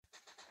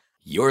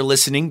You're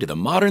listening to the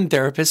Modern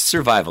Therapist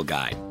Survival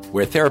Guide,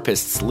 where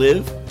therapists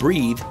live,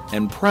 breathe,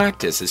 and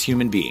practice as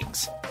human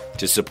beings.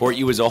 To support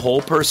you as a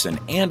whole person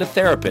and a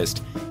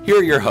therapist, here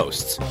are your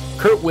hosts,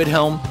 Curt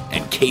Widhalm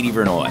and Katie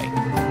Vernoy.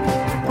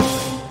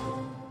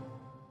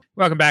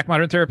 Welcome back,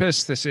 Modern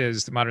Therapists. This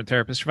is the Modern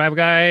Therapist Survival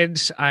Guide.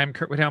 I'm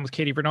Curt Widhalm with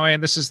Katie Vernoy,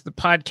 and this is the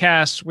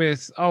podcast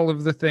with all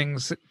of the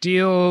things that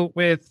deal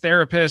with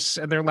therapists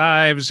and their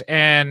lives.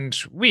 And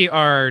we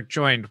are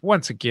joined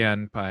once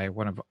again by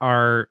one of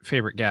our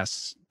favorite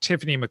guests,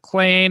 Tiffany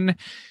McLain.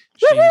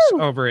 She's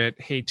over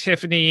at Hey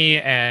Tiffany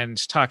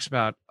and talks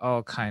about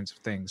all kinds of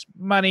things,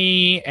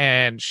 money,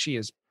 and she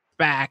is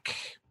back.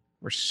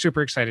 We're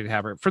super excited to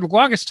have her. For the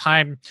longest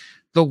time,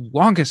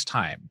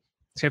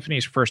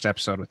 Tiffany's first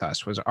episode with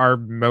us was our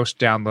most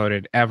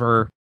downloaded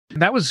ever.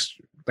 And that was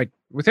like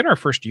within our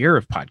first year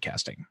of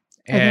podcasting.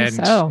 And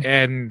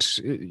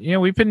you know,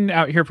 we've been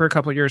out here for a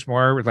couple of years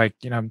more. We're like,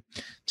 you know,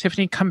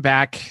 Tiffany, come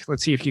back.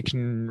 Let's see if you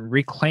can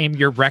reclaim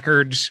your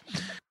records.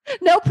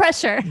 No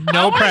pressure.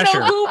 No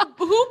pressure.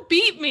 Who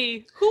beat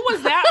me? Who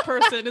was that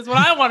person is what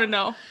I want to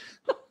know.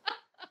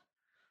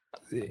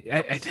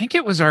 I think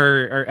it was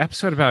our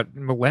episode about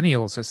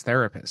millennials as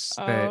therapists.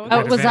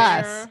 It was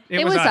us.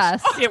 It was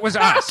us. It was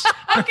us.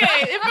 Okay,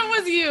 if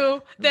it was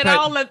you, then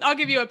I'll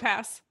give you a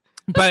pass.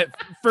 But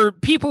for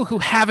people who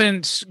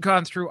haven't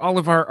gone through all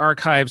of our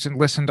archives and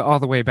listened all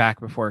the way back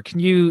before,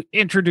 can you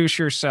introduce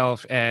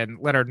yourself and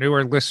let our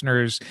newer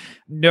listeners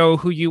know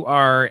who you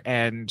are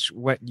and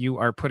what you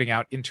are putting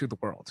out into the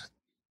world?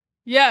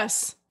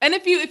 Yes. And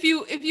if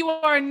you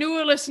are a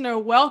newer listener,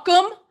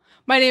 welcome.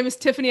 My name is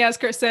Tiffany. As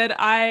Curt said,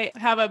 I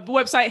have a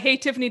website,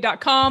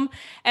 heytiffany.com,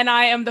 and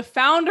I am the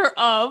founder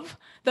of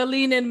the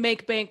Lean In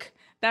Make Bank.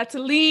 That's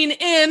Lean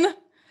In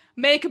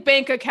Make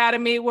Bank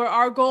Academy, where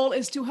our goal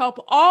is to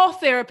help all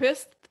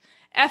therapists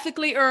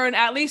ethically earn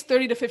at least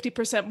 30 to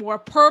 50% more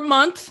per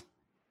month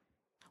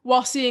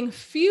while seeing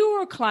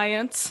fewer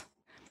clients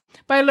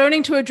by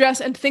learning to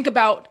address and think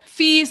about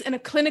fees in a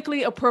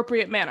clinically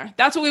appropriate manner.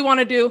 That's what we want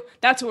to do.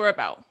 That's what we're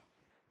about.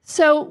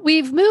 So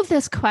we've moved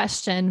this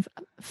question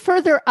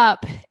further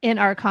up in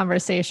our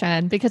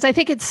conversation because I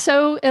think it's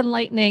so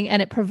enlightening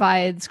and it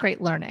provides great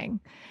learning.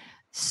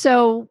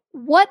 So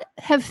what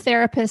have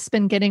therapists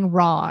been getting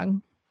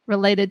wrong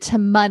related to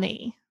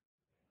money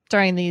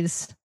during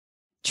these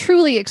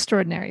truly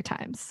extraordinary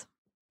times?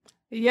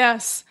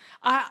 Yes.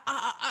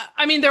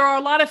 I mean, there are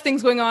a lot of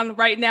things going on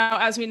right now.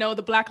 As we know,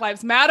 the Black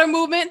Lives Matter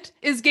movement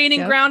is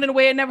gaining ground in a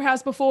way it never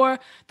has before.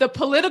 The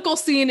political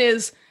scene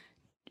is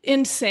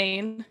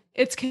insane.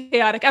 It's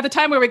chaotic. At the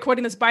time we're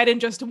recording this, Biden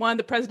just won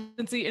the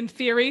presidency in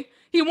theory.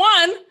 He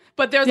won,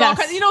 but there's all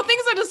kinds,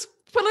 things are just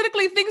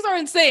politically, things are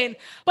insane.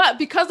 But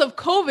because of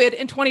COVID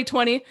in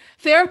 2020,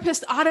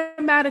 therapists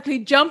automatically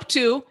jump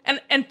to,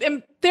 and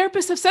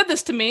therapists have said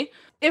this to me,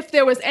 if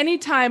there was any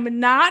time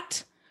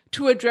not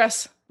to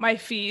address my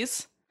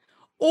fees,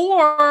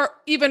 or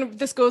even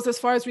this goes as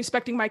far as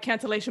respecting my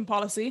cancellation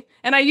policy,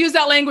 and I use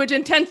that language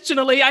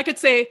intentionally, I could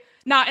say,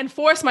 not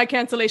enforce my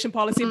cancellation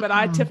policy, but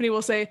Tiffany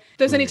will say, if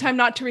there's any time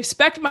not to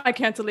respect my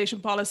cancellation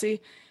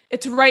policy,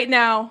 it's right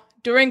now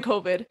during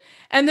COVID.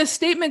 And this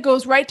statement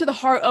goes right to the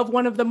heart of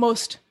one of the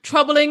most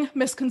troubling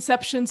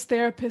misconceptions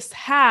therapists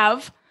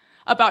have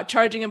about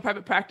charging in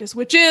private practice,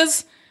 which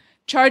is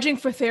charging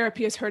for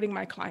therapy is hurting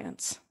my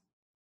clients.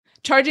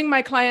 Charging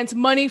my clients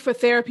money for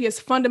therapy is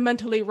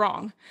fundamentally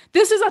wrong.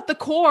 This is at the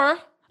core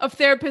of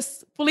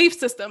therapists' belief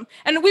system.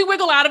 And we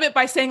wiggle out of it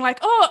by saying like,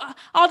 oh,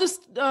 I'll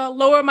just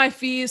lower my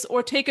fees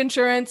or take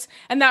insurance,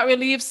 and that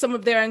relieves some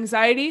of their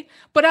anxiety.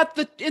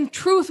 But in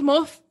truth,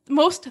 most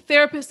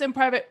therapists in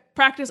private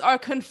practice are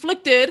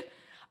conflicted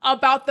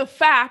about the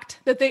fact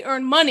that they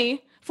earn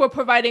money for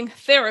providing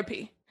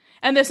therapy.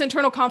 And this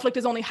internal conflict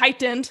is only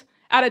heightened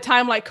at a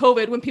time like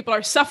COVID when people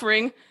are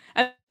suffering.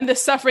 And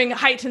this suffering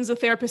heightens the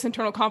therapist's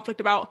internal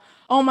conflict about,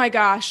 oh my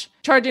gosh,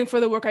 charging for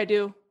the work I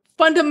do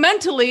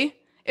fundamentally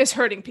is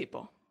hurting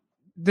people.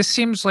 This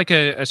seems like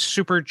a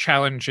super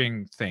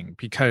challenging thing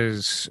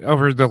because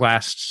over the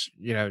last,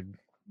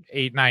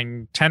 8,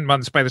 9, 10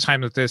 months, by the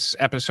time that this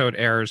episode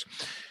airs,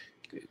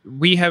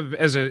 we have,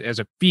 as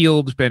a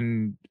field,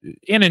 been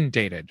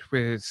inundated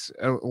with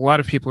a lot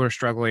of people are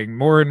struggling.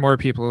 More and more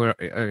people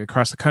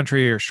across the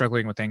country are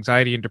struggling with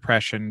anxiety and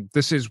depression.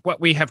 This is what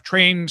we have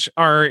trained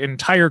our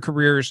entire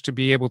careers to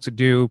be able to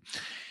do.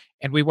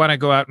 And we want to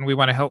go out and we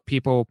want to help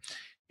people.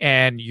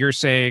 And you're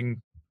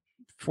saying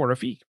for a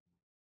fee.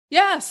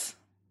 Yes.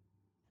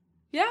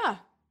 Yeah.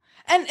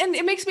 And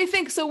it makes me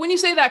think, so when you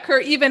say that,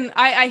 Curt, even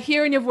I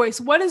hear in your voice,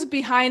 what is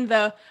behind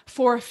the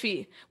for a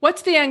fee?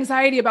 What's the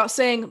anxiety about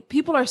saying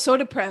people are so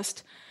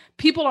depressed?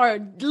 People are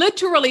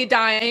literally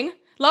dying.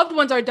 Loved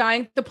ones are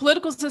dying. The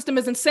political system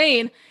is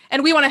insane.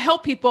 And we want to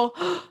help people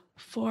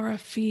for a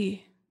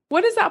fee.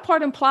 What does that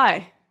part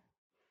imply?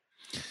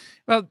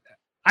 Well,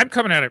 I'm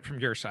coming at it from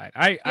your side.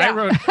 I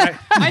wrote.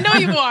 I know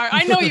you are.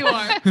 I know you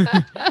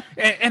are.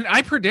 And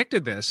I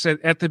predicted this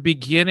at the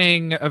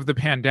beginning of the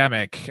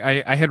pandemic.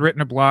 I had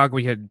written a blog.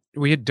 We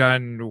had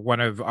done one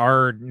of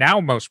our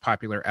now most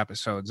popular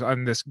episodes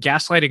on this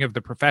gaslighting of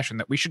the profession,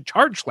 that we should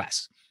charge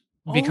less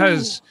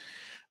because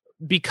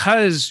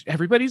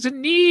everybody's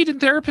in need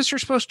and therapists are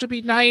supposed to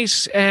be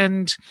nice,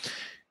 and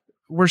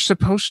we're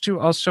supposed to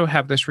also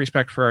have this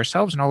respect for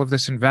ourselves and all of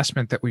this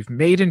investment that we've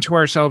made into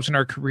ourselves in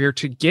our career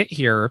to get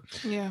here.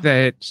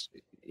 That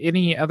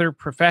any other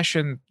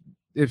profession,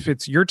 if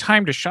it's your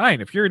time to shine,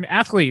 if you're an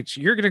athlete,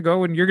 you're going to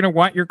go and you're going to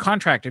want your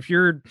contract. If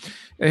you're,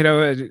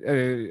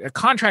 a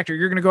contractor,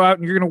 you're going to go out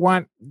and you're going to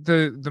want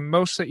the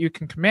most that you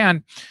can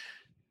command.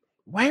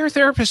 Why are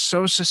therapists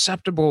so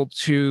susceptible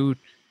to,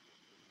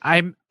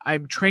 I'm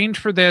trained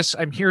for this,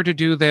 I'm here to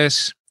do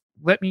this,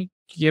 let me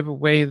give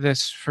away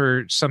this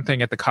for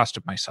something at the cost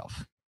of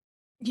myself?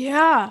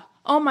 Yeah.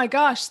 Oh my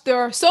gosh. There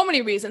are so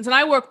many reasons. And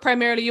I work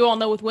primarily, you all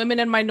know, with women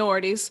and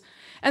minorities.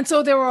 And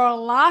so there were a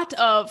lot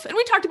of, and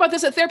we talked about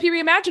this at Therapy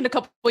Reimagined a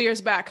couple of years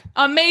back.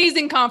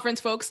 Amazing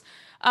conference, folks.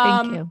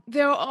 Thank you.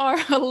 There are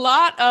a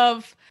lot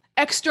of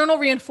external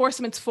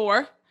reinforcements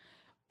for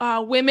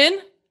women,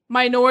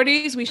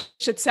 minorities. We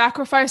should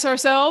sacrifice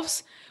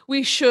ourselves.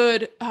 We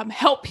should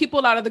help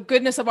people out of the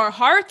goodness of our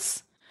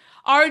hearts.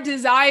 Our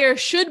desire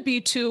should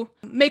be to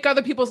make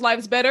other people's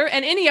lives better,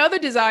 and any other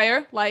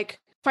desire like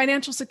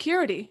financial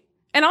security.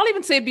 And I'll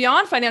even say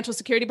beyond financial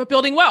security, but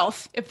building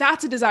wealth, if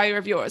that's a desire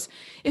of yours.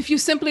 If you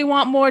simply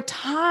want more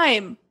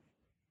time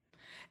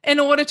in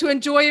order to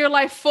enjoy your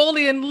life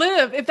fully and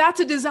live, if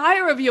that's a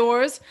desire of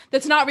yours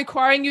that's not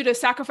requiring you to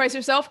sacrifice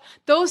yourself,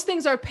 those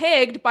things are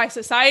pegged by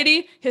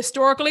society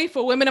historically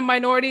for women and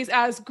minorities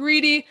as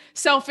greedy,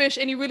 selfish,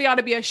 and you really ought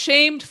to be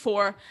ashamed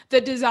for the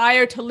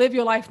desire to live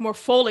your life more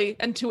fully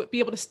and to be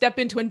able to step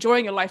into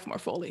enjoying your life more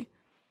fully.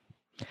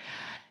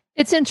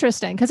 It's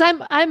interesting because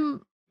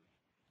I'm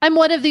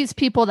one of these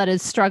people that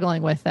is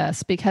struggling with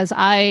this because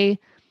I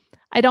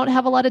don't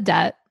have a lot of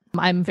debt.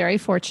 I'm very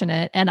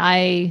fortunate, and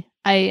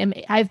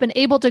I've been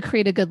able to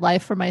create a good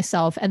life for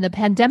myself, and the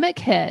pandemic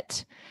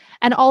hit.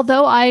 And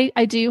although I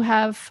do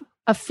have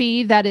a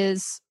fee that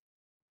is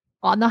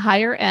on the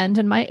higher end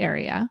in my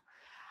area,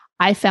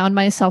 I found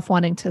myself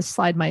wanting to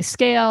slide my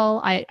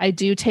scale. I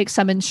do take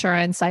some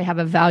insurance. I have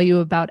a value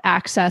about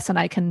access, and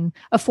I can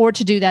afford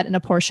to do that in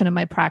a portion of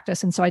my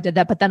practice. And so I did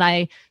that, but then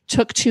I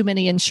took too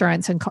many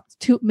insurance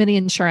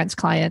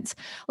clients.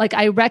 Like,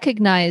 I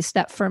recognized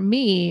that for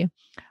me,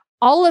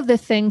 all of the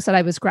things that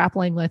I was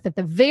grappling with at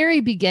the very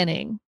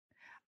beginning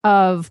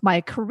of my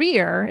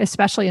career,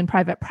 especially in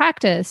private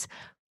practice,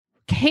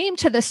 came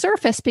to the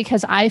surface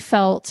because I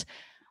felt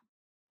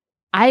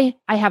I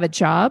have a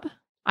job.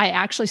 I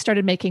actually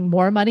started making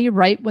more money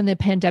right when the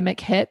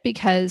pandemic hit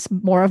because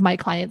more of my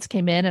clients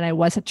came in and I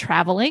wasn't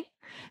traveling.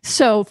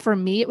 So for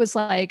me, it was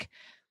like,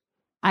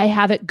 I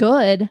have it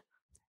good.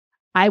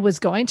 I was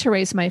going to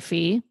raise my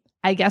fee.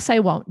 I guess I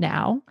won't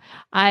now.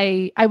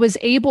 I was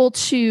able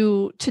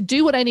to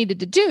do what I needed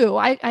to do.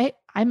 I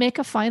make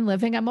a fine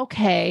living. I'm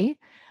okay.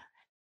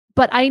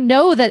 But I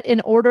know that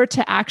in order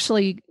to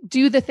actually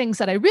do the things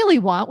that I really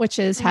want, which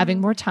is having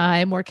more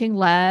time, working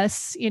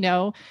less,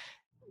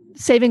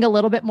 saving a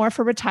little bit more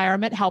for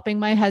retirement, helping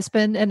my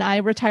husband and I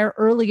retire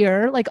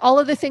earlier, like all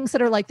of the things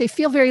that are like, they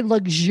feel very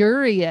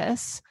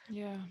luxurious.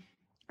 Yeah.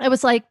 I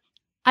was like,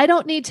 I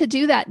don't need to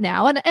do that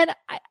now. And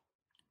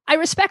I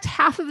respect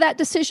half of that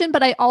decision,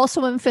 but I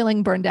also am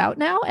feeling burned out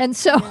now. And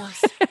so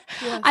yes.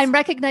 I'm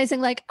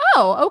recognizing like,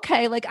 oh,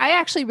 okay. Like I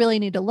actually really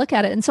need to look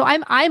at it. And so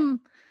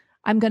I'm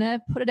going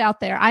to put it out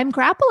there. I'm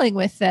grappling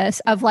with this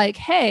of like,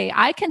 hey,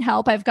 I can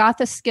help. I've got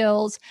the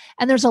skills,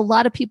 and there's a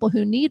lot of people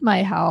who need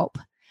my help.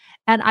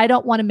 And I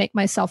don't want to make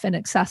myself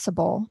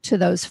inaccessible to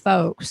those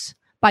folks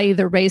by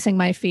either raising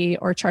my fee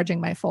or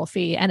charging my full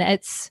fee. And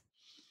it's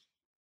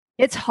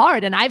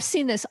hard. And I've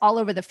seen this all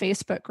over the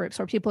Facebook groups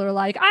where people are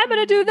like, I'm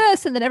going to do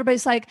this. And then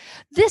everybody's like,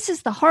 this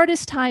is the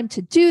hardest time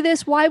to do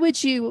this. Why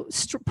would you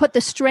put the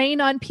strain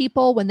on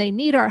people when they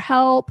need our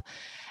help?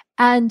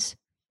 And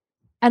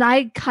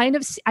I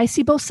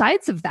see both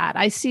sides of that.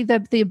 I see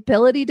the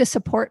ability to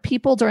support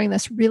people during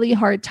this really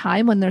hard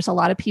time when there's a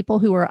lot of people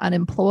who are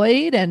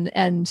unemployed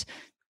and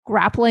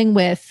grappling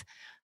with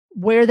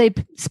where they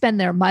spend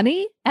their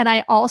money. And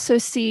I also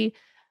see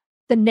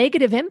the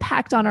negative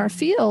impact on our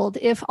field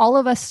if all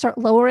of us start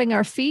lowering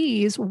our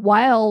fees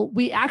while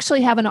we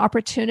actually have an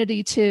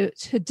opportunity to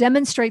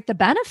demonstrate the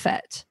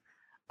benefit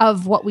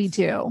of what we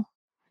do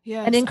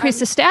and increase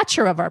the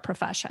stature of our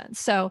profession.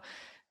 So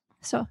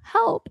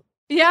help.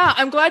 Yeah,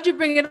 I'm glad you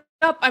bring it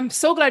up. I'm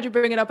so glad you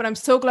bring it up. And I'm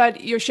so glad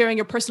you're sharing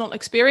your personal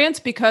experience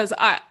because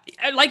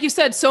like you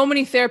said, so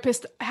many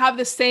therapists have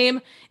the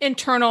same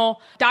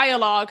internal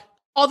dialogue.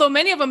 Although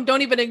many of them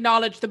don't even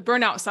acknowledge the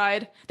burnout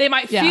side. They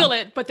might feel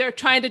it, but they're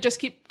trying to just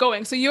keep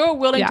going. So you're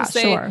willing to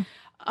say, sure.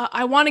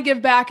 I want to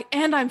give back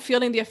and I'm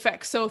feeling the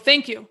effects. So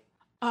thank you.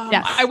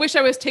 Yes. I wish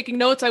I was taking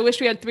notes. I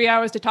wish we had 3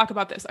 hours to talk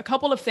about this. A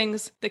couple of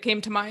things that came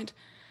to mind.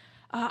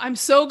 I'm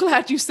so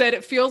glad you said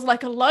it feels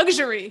like a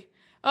luxury.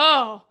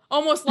 Oh,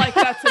 almost like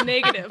that's a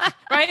negative,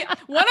 right?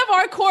 One of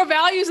our core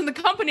values in the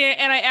company,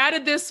 and I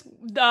added this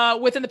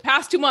within the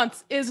past 2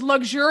 months, is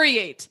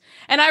luxuriate.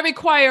 And I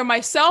require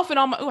myself and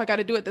I got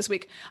to do it this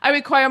week. I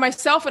require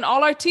myself and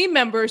all our team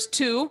members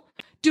to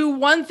do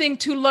one thing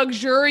to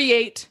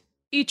luxuriate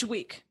each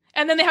week.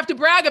 And then they have to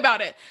brag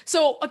about it.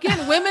 So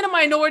again, women and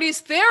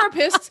minorities,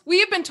 therapists, we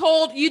have been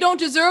told you don't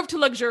deserve to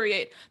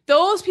luxuriate.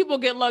 Those people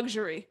get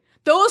luxury.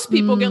 Those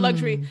people get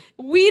luxury.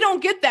 We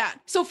don't get that.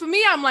 So for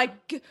me, I'm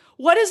like,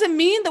 what does it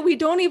mean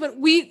that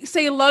we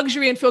say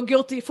luxury and feel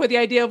guilty for the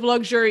idea of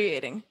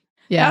luxuriating?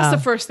 Yeah. That's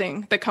the first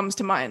thing that comes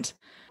to mind.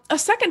 A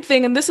second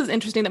thing, and this is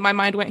interesting that my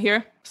mind went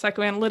here,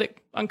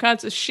 psychoanalytic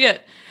unconscious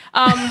shit.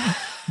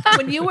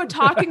 When you were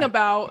talking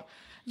about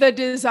the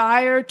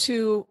desire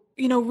to,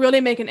 really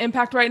make an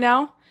impact right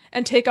now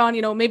and take on,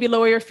 maybe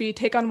lower your fee,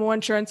 take on more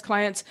insurance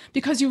clients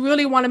because you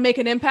really want to make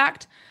an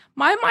impact,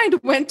 my mind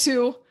went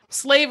to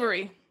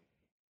slavery.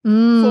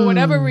 For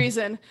whatever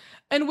reason,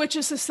 in which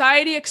a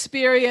society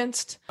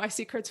experienced, I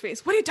see Curt's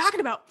face. What are you talking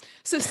about?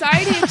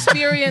 Society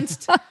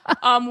experienced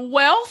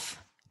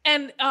wealth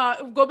and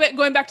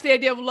going back to the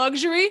idea of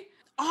luxury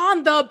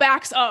on the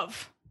backs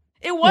of.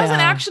 It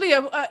wasn't actually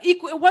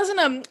it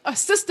wasn't a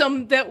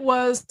system that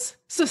was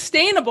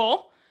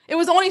sustainable. It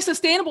was only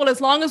sustainable as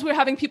long as we're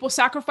having people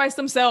sacrifice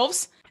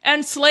themselves and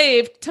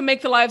enslaved to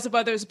make the lives of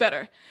others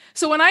better.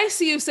 So when I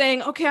see you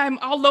saying, okay,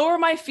 I'll lower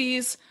my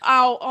fees,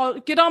 I'll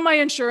get on my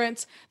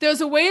insurance,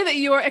 there's a way that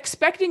you are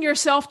expecting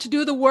yourself to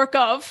do the work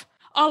of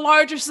a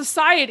larger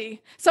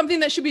society, something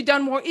that should be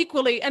done more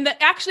equally and that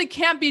actually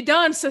can't be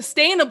done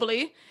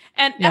sustainably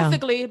and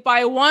ethically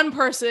by one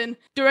person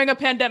during a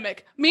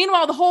pandemic.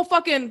 Meanwhile, the whole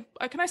fucking,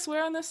 can I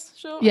swear on this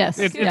show? Yes.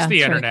 It's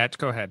the internet.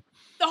 Go ahead.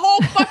 The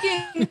whole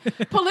fucking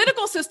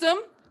political system,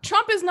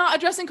 Trump is not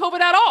addressing COVID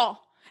at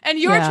all. And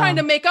you're trying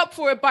to make up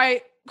for it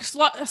by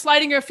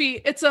sliding your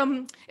feet. It's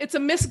a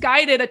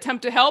misguided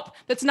attempt to help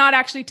that's not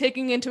actually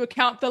taking into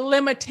account the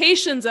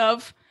limitations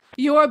of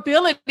your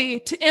ability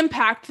to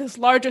impact this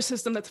larger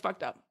system that's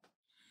fucked up.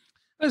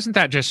 Isn't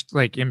that just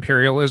like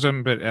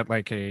imperialism, but at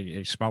like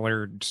a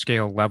smaller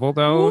scale level,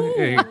 though?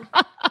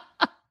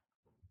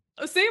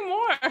 Say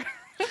more.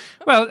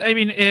 Well, I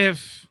mean,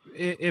 if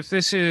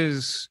this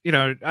is,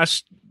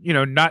 us,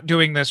 not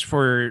doing this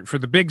for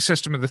the big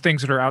system of the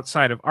things that are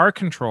outside of our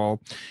control,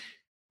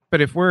 but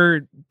if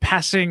we're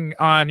passing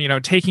on,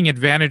 taking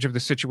advantage of the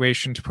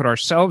situation to put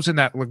ourselves in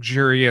that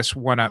luxurious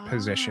one-up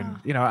position,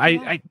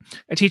 I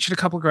teach at a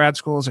couple of grad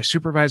schools. I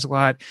supervise a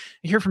lot.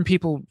 I hear from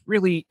people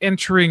really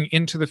entering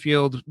into the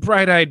field,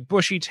 bright-eyed,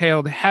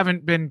 bushy-tailed,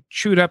 haven't been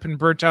chewed up and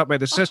burnt out by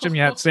the system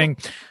yet, saying,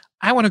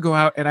 I want to go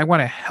out and I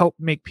want to help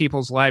make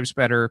people's lives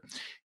better.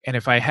 And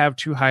if I have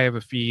too high of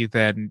a fee,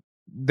 then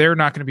they're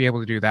not going to be able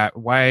to do that.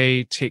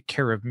 Why take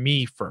care of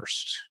me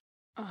first?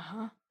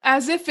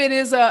 As if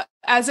it's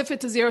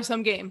a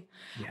zero-sum game.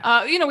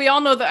 Yeah. We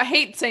all know that. I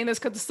hate saying this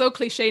because it's so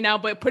cliche now,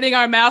 but putting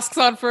our masks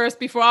on first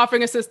before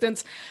offering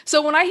assistance.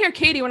 So when I hear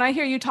Katie, when I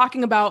hear you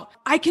talking about,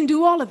 I can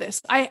do all of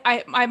this.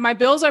 My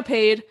bills are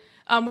paid.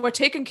 We're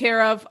taken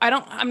care of.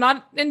 I'm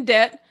not in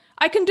debt.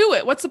 I can do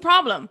it. What's the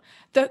problem?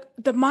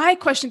 My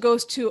question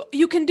goes to,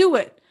 you can do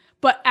it,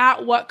 but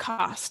at what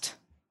cost?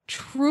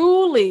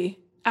 Truly,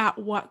 at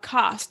what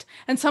cost?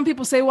 And some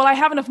people say, well, I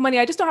have enough money.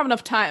 I just don't have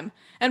enough time.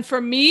 And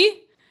for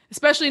me,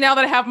 especially now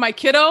that I have my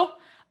kiddo,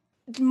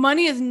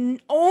 money is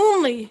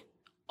only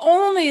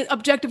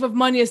objective of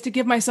money is to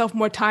give myself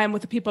more time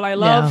with the people I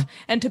love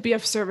and to be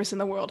of service in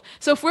the world.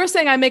 So if we're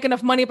saying I make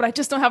enough money, but I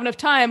just don't have enough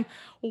time,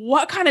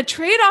 what kind of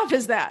trade-off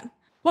is that?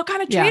 What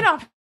kind of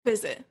trade-off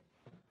is it?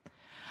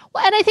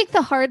 Well, and I think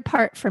the hard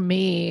part for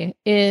me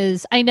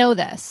is I know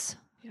this.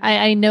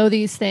 I know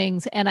these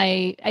things, and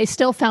I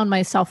still found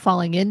myself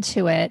falling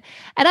into it.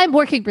 And I'm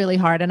working really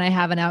hard, and I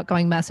have an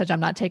outgoing message.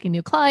 I'm not taking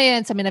new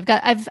clients. I mean,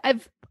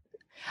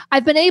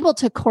 I've been able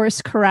to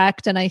course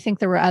correct, and I think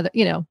there were other,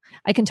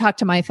 I can talk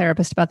to my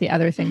therapist about the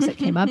other things that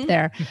came up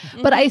there.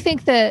 But I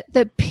think that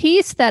the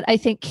piece that I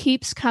think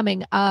keeps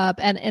coming up,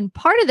 and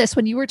part of this,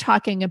 when you were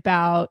talking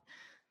about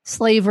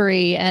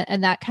slavery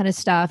and that kind of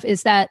stuff,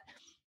 is that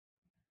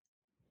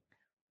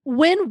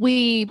when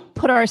we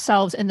put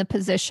ourselves in the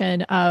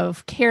position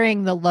of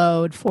carrying the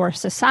load for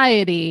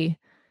society,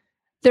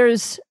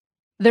 there's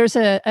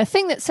a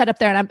thing that's set up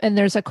there, and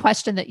there's a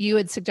question that you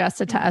had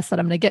suggested to us that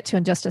I'm going to get to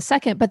in just a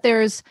second. But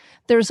there's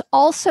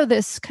also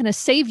this kind of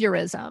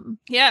saviorism.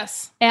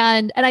 Yes,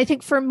 and I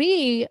think for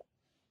me,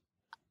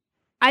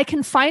 I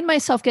can find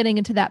myself getting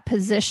into that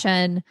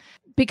position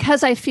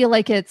because I feel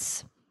like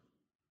it's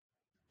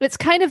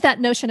kind of that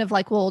notion of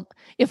like, well,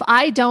 if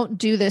I don't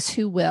do this,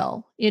 who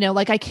will?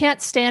 I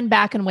can't stand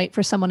back and wait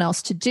for someone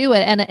else to do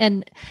it.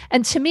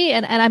 And to me,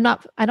 and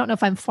I don't know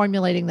if I'm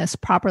formulating this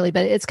properly,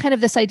 but it's kind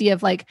of this idea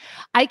of like,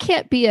 I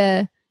can't be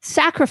a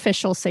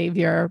sacrificial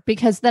savior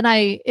because then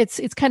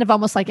it's kind of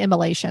almost like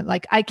immolation.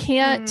 Like I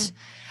can't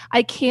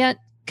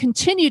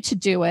continue to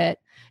do it,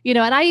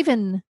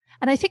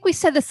 and I think we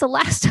said this the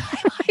last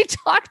time I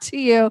talked to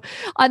you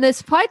on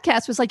this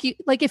podcast was like,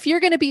 if you're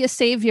going to be a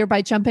savior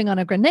by jumping on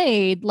a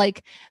grenade,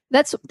 like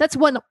that's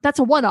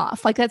a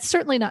one-off. Like that's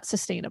certainly not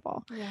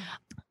sustainable. Yeah.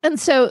 And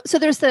so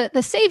there's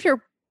the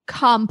savior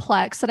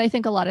complex that I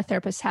think a lot of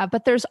therapists have,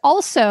 but there's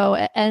also,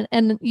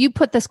 and you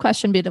put this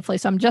question beautifully,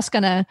 so I'm just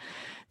going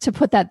to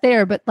put that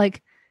there, but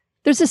like,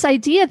 there's this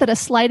idea that a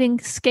sliding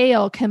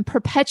scale can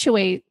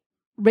perpetuate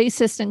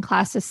racist and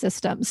classist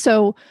systems.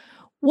 So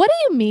what do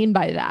you mean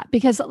by that?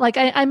 Because like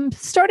I'm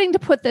starting to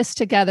put this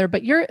together,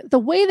 but the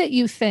way that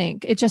you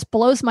think, it just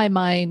blows my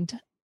mind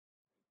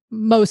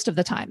most of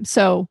the time.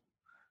 So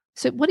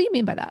what do you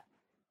mean by that?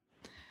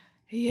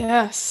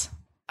 Yes.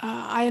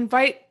 I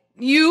invite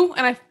you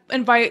and I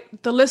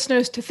invite the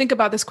listeners to think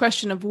about this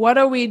question of what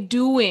are we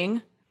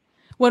doing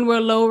when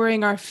we're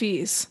lowering our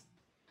fees?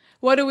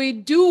 What are we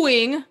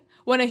doing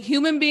when a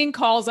human being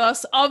calls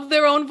us of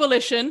their own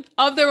volition,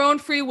 of their own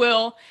free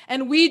will,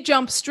 and we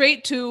jump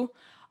straight to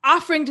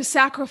offering to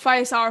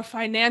sacrifice our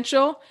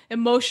financial,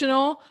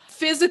 emotional,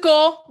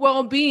 physical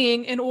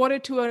well-being in order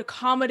to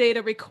accommodate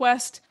a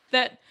request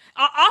that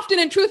often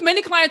in truth,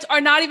 many clients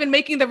are not even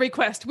making the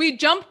request. We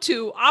jump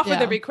to offer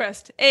the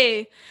request,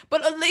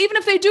 but even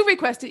if they do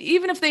request it,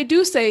 even if they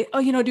do say,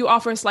 do you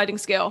offer a sliding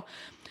scale?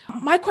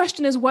 My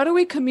question is, what are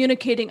we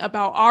communicating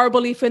about our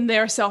belief in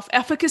their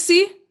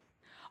self-efficacy,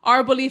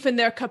 our belief in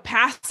their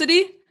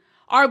capacity,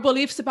 our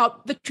beliefs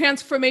about the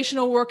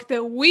transformational work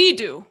that we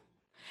do?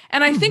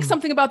 And I think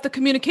something about the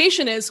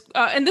communication is,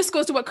 and this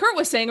goes to what Curt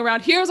was saying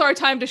around, here's our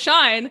time to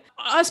shine,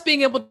 us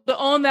being able to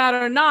own that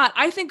or not.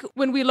 I think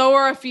when we lower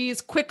our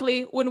fees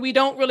quickly, when we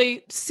don't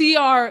really see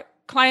our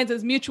clients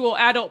as mutual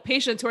adult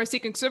patients who are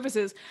seeking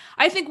services,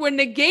 I think we're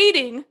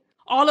negating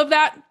all of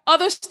that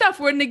other stuff.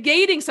 We're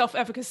negating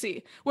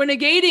self-efficacy. We're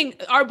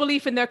negating our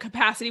belief in their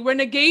capacity. We're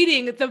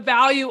negating the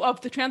value of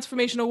the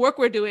transformational work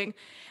we're doing.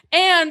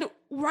 And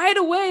right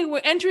away, we're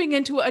entering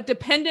into a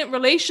dependent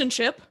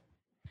relationship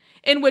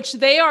in which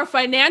they are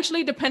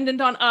financially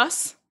dependent on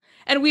us.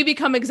 And we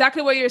become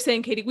exactly what you're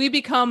saying, Katie. We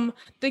become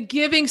the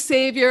giving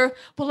savior,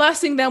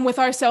 blessing them with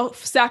our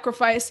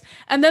self-sacrifice.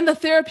 And then the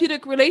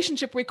therapeutic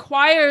relationship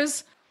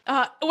requires,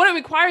 what it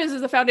requires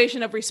is a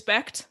foundation of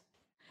respect.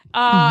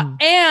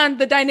 And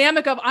the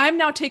dynamic of I'm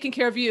now taking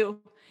care of you.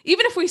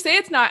 Even if we say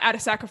it's not at a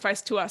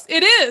sacrifice to us,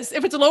 it is.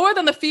 If it's lower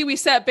than the fee we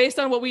set based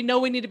on what we know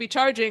we need to be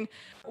charging,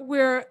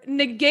 we're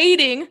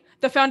negating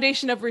the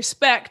foundation of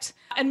respect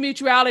and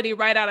mutuality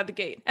right out of the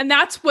gate. And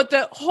that's what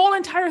the whole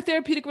entire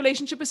therapeutic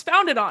relationship is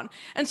founded on.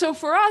 And so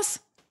for us,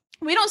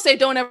 we don't say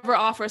don't ever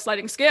offer a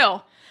sliding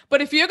scale.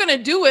 But if you're going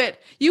to do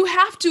it, you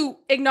have to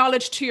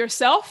acknowledge to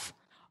yourself,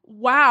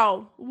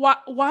 wow,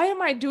 why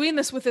am I doing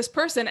this with this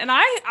person? And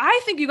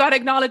I think you got to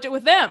acknowledge it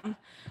with them.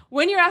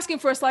 When you're asking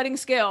for a sliding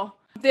scale,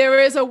 there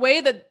is a way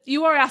that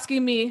you are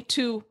asking me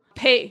to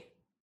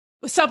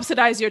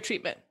subsidize your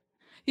treatment.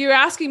 You're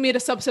asking me to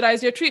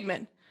subsidize your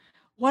treatment.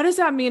 What does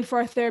that mean for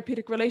our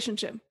therapeutic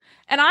relationship?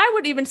 And I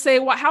would even say,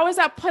 how is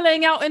that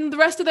playing out in the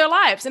rest of their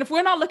lives? And if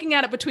we're not looking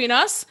at it between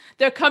us,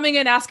 they're coming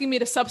in asking me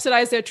to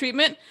subsidize their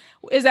treatment.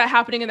 Is that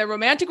happening in their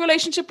romantic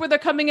relationship where they're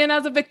coming in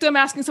as a victim,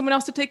 asking someone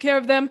else to take care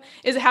of them?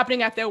 Is it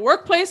happening at their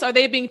workplace? Are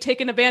they being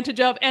taken advantage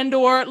of and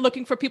or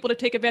looking for people to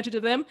take advantage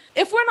of them?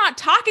 If we're not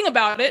talking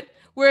about it,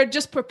 we're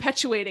just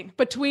perpetuating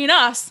between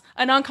us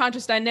an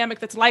unconscious dynamic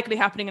that's likely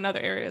happening in other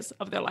areas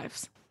of their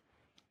lives.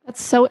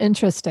 That's so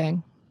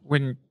interesting.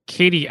 When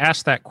Katie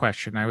asked that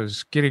question, I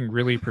was getting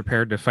really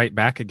prepared to fight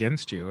back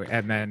against you.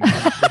 And then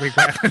I'm really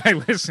glad that I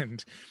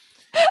listened.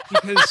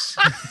 Because,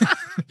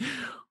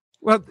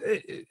 well,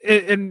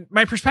 and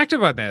my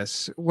perspective on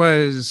this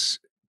was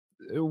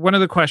one of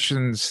the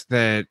questions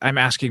that I'm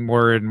asking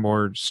more and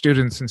more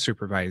students and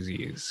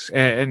supervisees,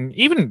 and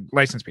even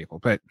licensed people,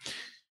 but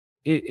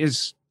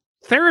is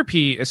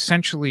therapy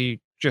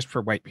essentially just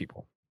for white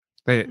people?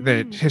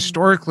 That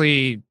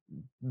historically,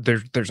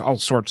 there's all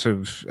sorts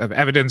of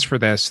evidence for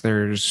this.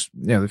 There's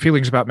the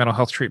feelings about mental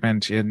health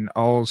treatment in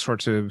all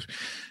sorts of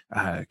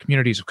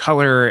communities of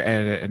color,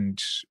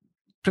 and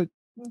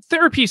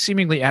therapy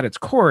seemingly at its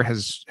core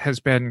has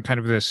been kind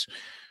of this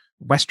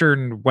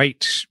Western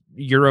white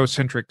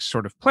Eurocentric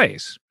sort of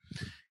place.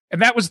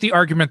 And that was the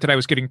argument that I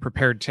was getting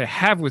prepared to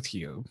have with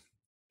you.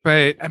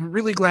 But I'm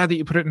really glad that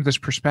you put it in this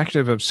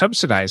perspective of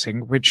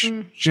subsidizing, which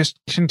just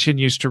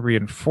continues to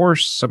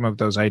reinforce some of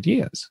those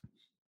ideas.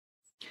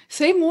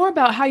 Say more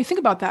about how you think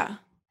about that.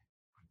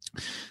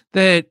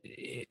 That,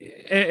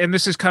 and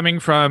this is coming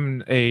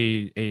from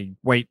a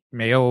white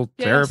male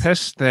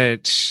therapist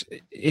that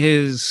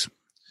is,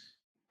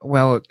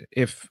 well,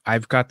 if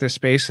I've got this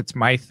space, it's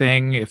my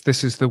thing. If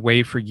this is the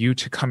way for you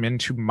to come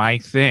into my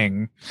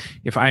thing,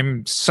 if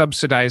I'm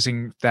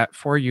subsidizing that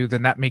for you,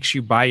 then that makes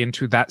you buy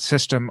into that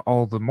system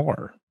all the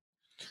more.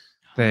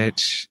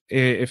 That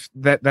if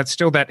that's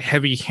still that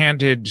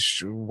heavy-handed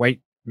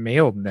white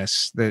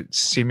maleness that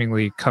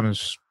seemingly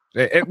comes,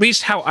 at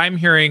least how I'm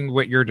hearing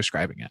what you're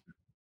describing it.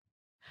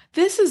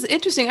 This is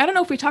interesting. I don't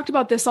know if we talked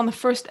about this on the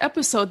first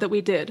episode that we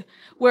did,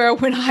 where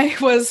when I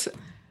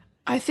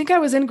think I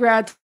was in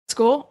grad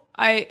school,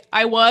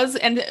 I was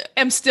and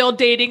am still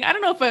dating. I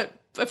don't know if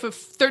a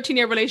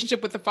 13-year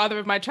relationship with the father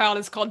of my child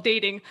is called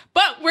dating,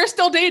 but we're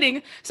still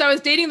dating. So I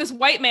was dating this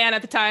white man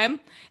at the time,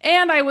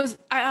 and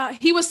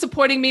he was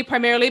supporting me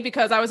primarily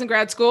because I was in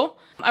grad school.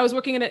 I was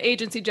working in an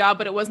agency job,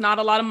 but it was not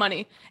a lot of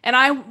money. And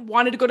I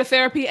wanted to go to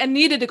therapy and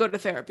needed to go to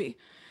therapy.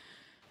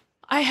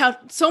 I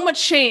had so much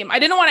shame. I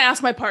didn't want to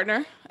ask my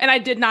partner, and I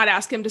did not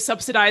ask him to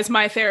subsidize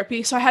my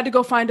therapy. So I had to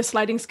go find a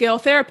sliding scale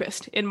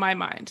therapist in my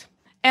mind.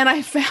 And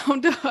I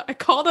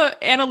called an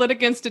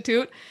analytic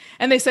institute,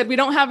 and they said, we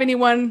don't have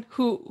anyone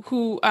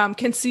who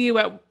can see you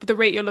at the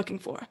rate you're looking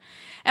for.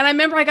 And I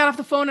remember I got off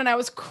the phone and I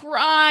was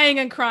crying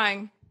and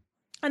crying.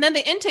 And then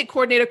the intake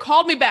coordinator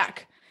called me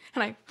back,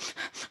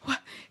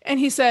 and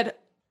he said,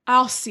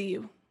 I'll see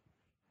you.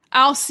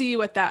 I'll see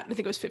you at that. I think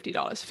it was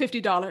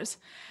 $50.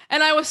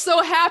 And I was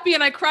so happy,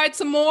 and I cried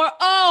some more.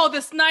 Oh,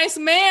 this nice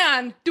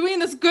man doing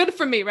this good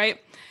for me, right?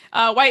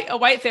 A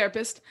white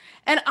therapist.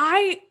 And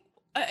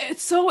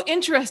it's so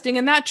interesting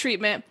in that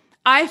treatment.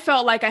 I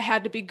felt like I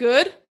had to be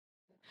good.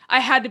 I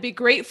had to be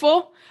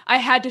grateful. I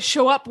had to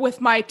show up with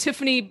my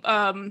Tiffany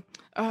chucking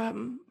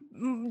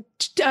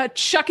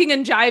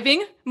and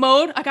jiving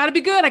mode. I got to be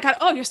good.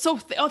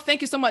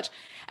 Thank you so much.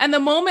 And the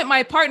moment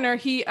my partner,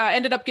 he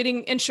ended up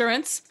getting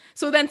insurance.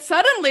 So then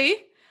suddenly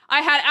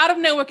I had out of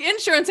network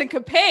insurance and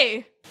could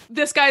pay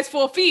this guy's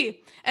full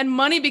fee, and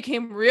money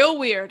became real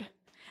weird.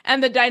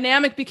 And the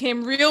dynamic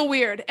became real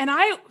weird. And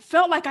I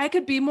felt like I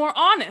could be more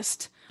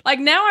honest. Like,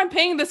 now I'm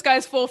paying this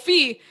guy's full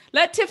fee.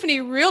 Let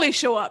Tiffany really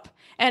show up.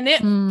 And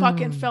it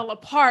fucking fell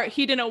apart.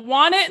 He didn't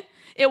want it.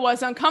 It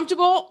was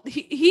uncomfortable.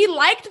 He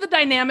liked the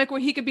dynamic where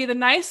he could be the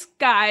nice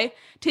guy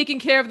taking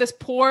care of this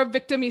poor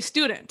victim-y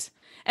student.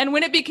 And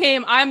when it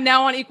became, I'm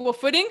now on equal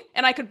footing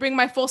and I could bring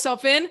my full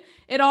self in,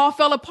 it all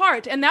fell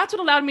apart. And that's what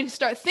allowed me to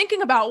start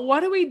thinking about,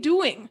 what are we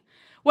doing?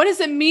 What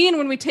does it mean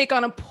when we take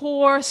on a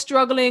poor,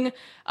 struggling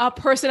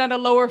person at a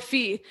lower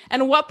fee?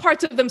 And what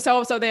parts of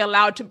themselves are they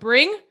allowed to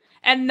bring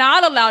and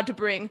not allowed to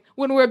bring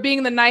when we're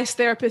being the nice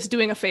therapist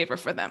doing a favor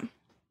for them?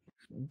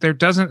 There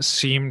doesn't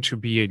seem to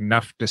be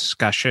enough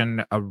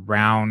discussion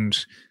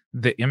around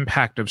the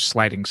impact of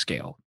sliding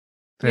scale.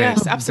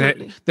 Yes,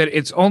 absolutely. That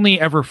it's only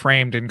ever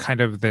framed in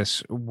kind of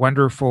this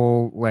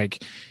wonderful,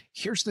 like,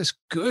 here's this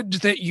good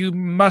that you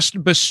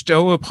must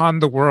bestow upon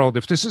the world.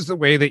 If this is the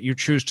way that you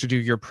choose to do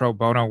your pro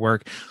bono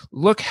work,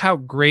 look how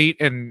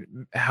great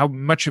and how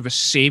much of a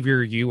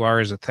savior you are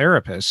as a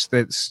therapist.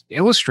 That's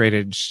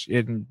illustrated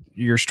in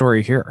your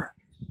story here.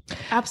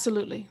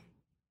 Absolutely.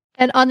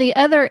 And on the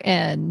other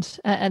end,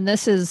 and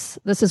this is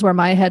where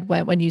my head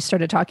went when you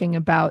started talking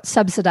about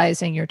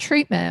subsidizing your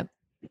treatment,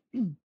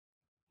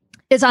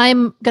 is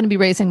I'm going to be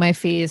raising my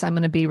fees. I'm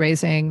going to be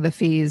raising the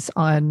fees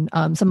on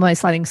some of my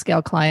sliding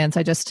scale clients.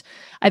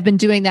 I've been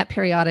doing that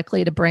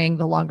periodically to bring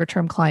the longer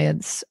term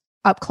clients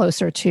up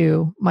closer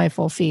to my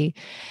full fee.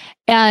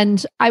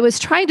 And I was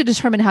trying to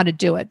determine how to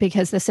do it,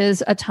 because this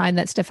is a time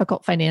that's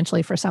difficult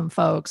financially for some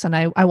folks. And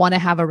I want to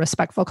have a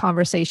respectful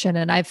conversation.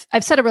 And I've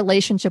set a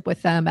relationship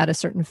with them at a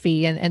certain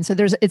fee. And so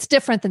it's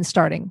different than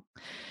starting.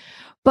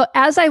 But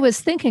as I was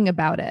thinking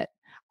about it,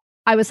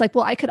 I was like,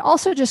 well, I could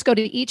also just go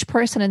to each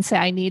person and say,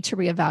 I need to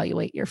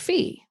reevaluate your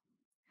fee.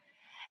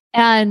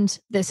 And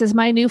this is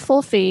my new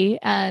full fee.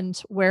 And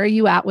where are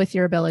you at with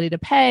your ability to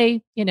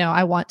pay?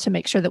 I want to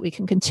make sure that we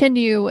can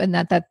continue and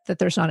that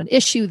there's not an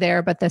issue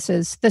there, but this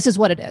is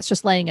what it is,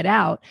 just laying it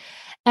out.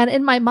 And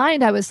in my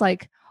mind, I was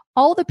like,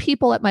 all the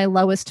people at my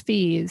lowest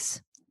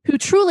fees who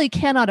truly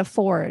cannot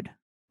afford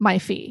my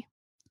fee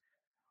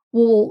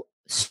will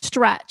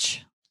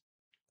stretch.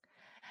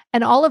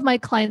 And all of my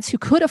clients who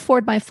could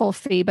afford my full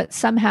fee, but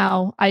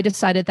somehow I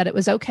decided that it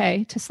was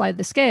okay to slide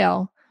the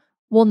scale,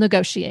 will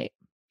negotiate.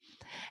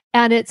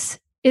 And it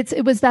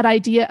was that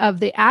idea of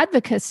the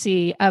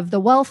advocacy of the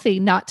wealthy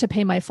not to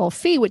pay my full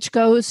fee, which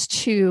goes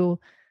to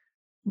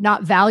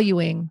not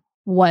valuing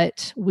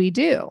what we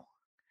do.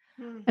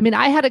 I mean,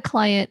 I had a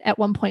client at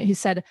one point who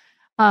said,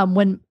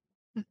 when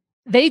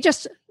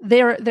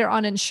they're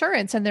on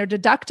insurance and their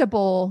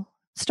deductible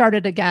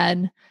started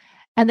again,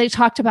 and they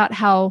talked about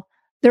how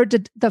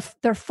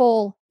their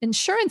full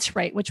insurance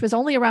rate, which was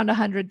only around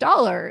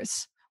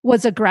 $100,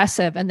 was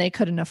aggressive and they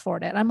couldn't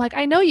afford it. I'm like,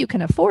 I know you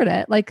can afford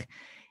it. Like,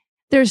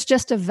 there's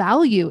just a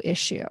value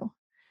issue.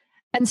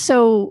 And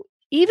so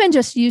even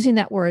just using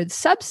that word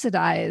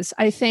subsidize,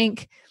 I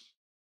think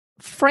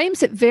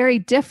frames it very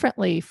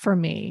differently for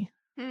me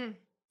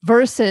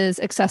versus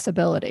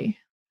accessibility.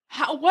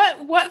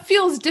 What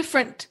feels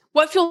different?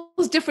 What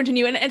feels different in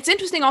you? And it's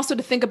interesting also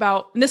to think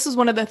about, and this is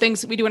one of the things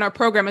that we do in our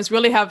program, is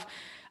really have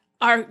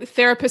our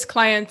therapist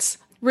clients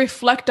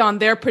reflect on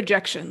their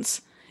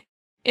projections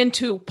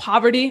into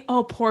poverty,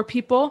 poor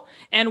people,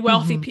 and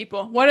wealthy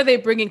people. What are they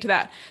bringing to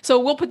that? So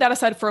we'll put that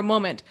aside for a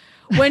moment.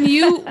 When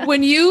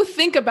you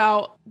think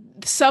about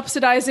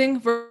subsidizing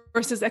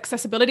versus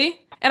accessibility,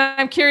 and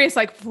I'm curious,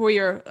 like, for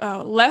your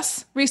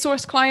less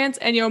resource clients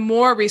and your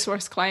more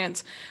resource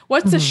clients,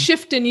 what's the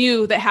shift in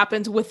you that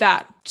happens with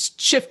that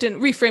shift in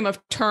reframe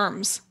of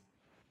terms?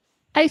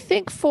 I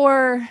think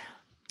for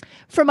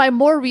my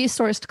more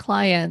resourced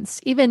clients,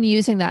 even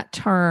using that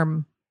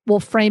term will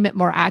frame it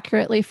more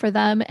accurately for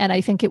them. And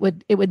I think it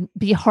would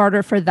be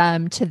harder for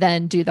them to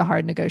then do the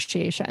hard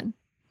negotiation.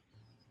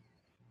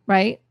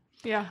 Right?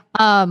 Yeah.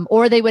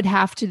 Or they would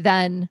have to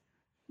then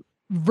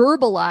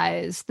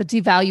verbalize the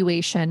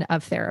devaluation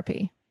of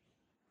therapy.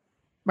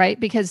 Right?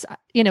 Because,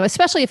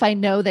 especially if I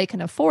know they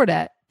can afford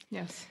it.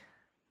 Yes.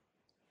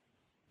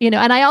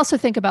 And I also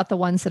think about the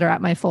ones that are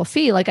at my full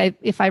fee. Like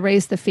if I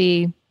raise the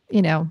fee,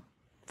 $5,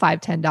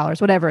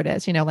 $10, whatever it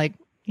is,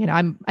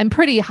 I'm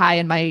pretty high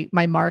in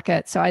my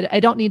market. So I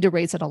don't need to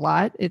raise it a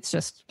lot. It's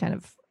just kind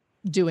of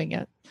doing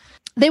it.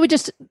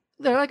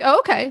 They're like, oh,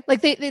 okay.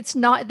 Like there's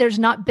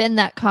not been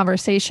that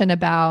conversation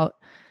about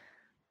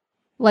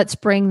let's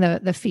bring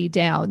the fee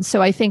down.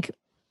 So I think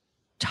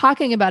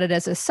talking about it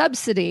as a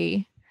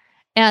subsidy,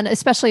 and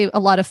especially a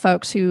lot of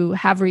folks who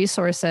have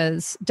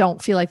resources don't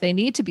feel like they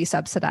need to be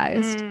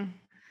subsidized.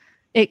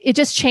 It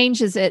just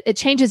changes it. It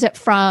changes it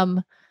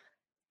from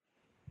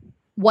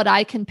what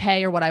I can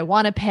pay or what I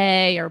want to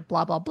pay or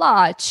blah, blah,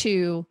 blah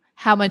to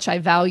how much I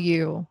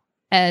value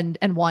and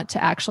want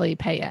to actually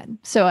pay in.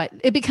 So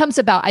it becomes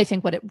about, I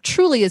think, what it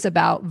truly is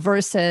about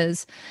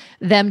versus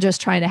them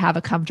just trying to have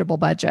a comfortable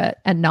budget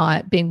and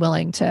not being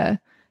willing to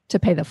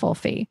pay the full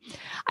fee.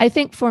 I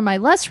think for my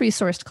less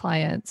resourced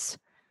clients,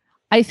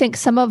 I think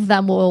some of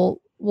them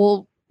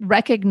will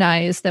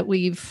recognize that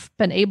we've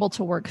been able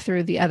to work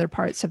through the other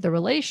parts of the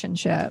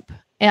relationship.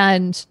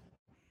 And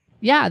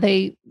yeah,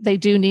 they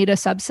do need a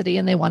subsidy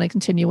and they want to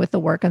continue with the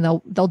work, and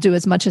they'll do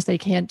as much as they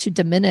can to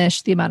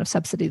diminish the amount of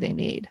subsidy they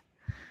need.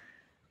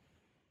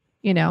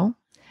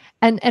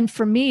 And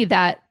for me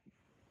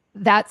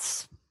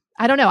that's,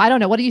 I don't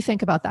know. What do you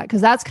think about that?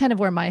 Because that's kind of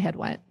where my head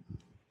went.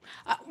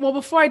 Well,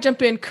 before I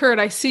jump in, Curt,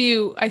 I see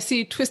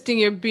you twisting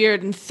your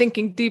beard and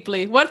thinking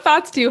deeply. What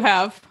thoughts do you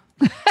have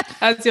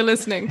as you're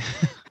listening?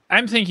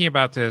 I'm thinking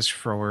about this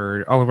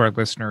for all of our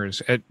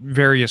listeners at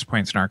various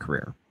points in our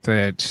career.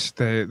 That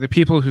the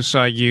people who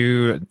saw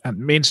you at the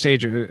main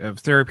stage of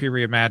Therapy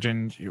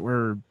Reimagined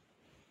were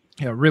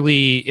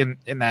really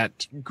in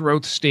that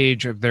growth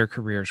stage of their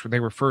careers where they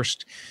were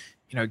first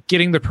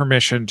getting the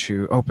permission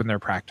to open their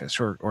practice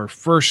or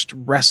first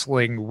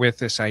wrestling with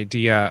this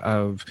idea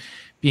of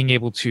being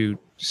able to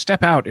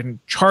step out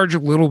and charge a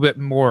little bit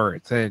more.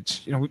 That,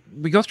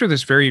 we go through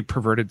this very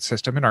perverted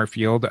system in our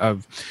field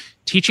of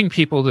teaching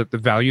people that the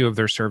value of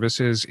their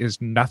services is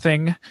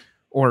nothing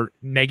or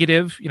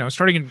negative.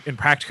 Starting in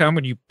practicum,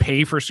 when you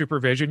pay for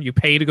supervision, you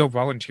pay to go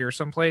volunteer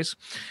someplace.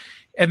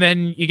 And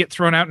then you get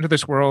thrown out into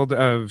this world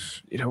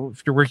of,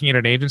 if you're working at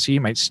an agency,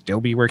 you might still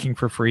be working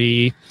for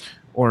free,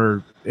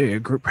 or a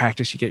group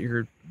practice, you get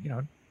your,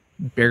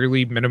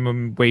 barely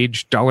minimum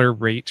wage dollar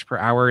rate per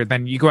hour. And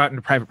then you go out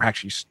into private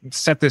practice, you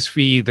set this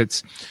fee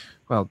that's,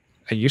 well,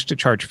 I used to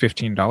charge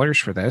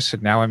 $15 for this,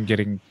 and now I'm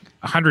getting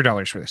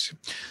 $100 for this.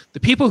 The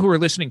people who are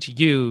listening to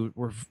you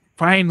were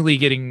finally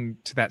getting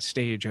to that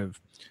stage of,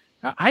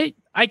 I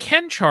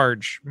can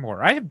charge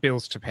more. I have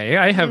bills to pay.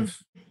 I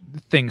have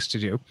things to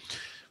do.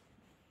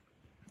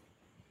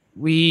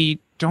 We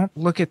don't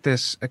look at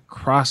this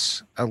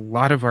across a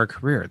lot of our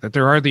career, that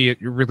there are the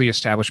really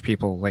established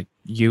people like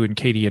you and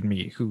Katie and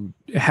me who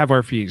have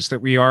our fees,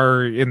 that we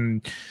are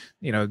in,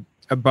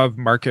 above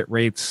market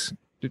rates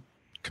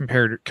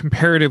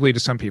comparatively to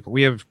some people.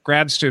 We have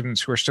grad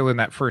students who are still in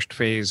that first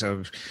phase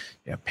of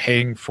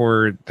paying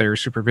for their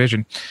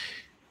supervision.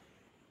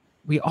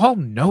 We all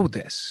know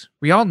this.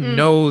 We all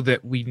know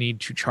that we need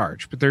to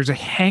charge, but there's a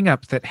hang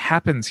up that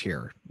happens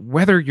here,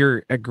 whether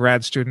you're a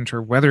grad student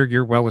or whether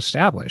you're well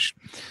established,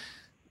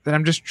 that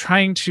I'm just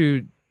trying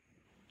to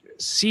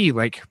see,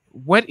 like,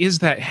 what is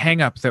that hang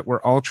up that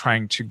we're all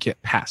trying to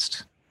get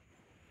past?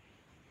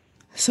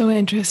 So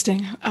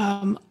interesting.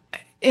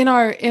 In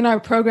our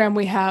program,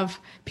 we have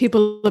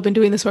people who have been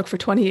doing this work for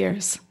 20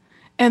 years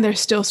and they're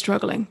still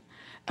struggling,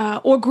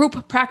 or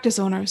group practice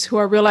owners who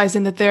are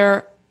realizing that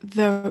the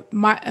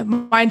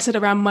mindset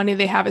around money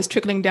they have is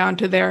trickling down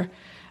to their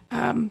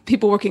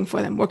people working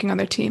for them, working on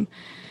their team.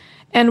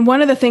 And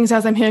one of the things,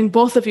 as I'm hearing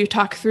both of you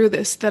talk through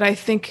this, that I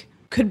think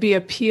could be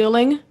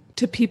appealing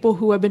to people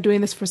who have been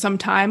doing this for some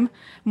time,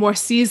 more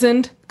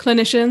seasoned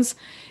clinicians,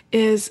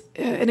 is,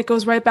 and it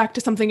goes right back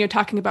to something you're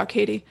talking about,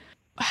 Katie,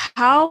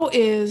 how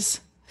is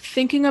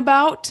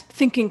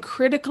thinking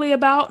critically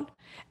about,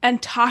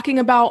 and talking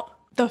about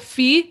the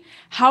fee,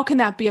 how can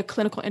that be a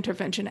clinical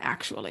intervention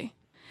actually?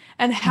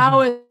 And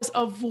how is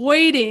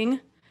avoiding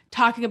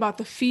talking about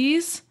the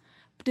fees,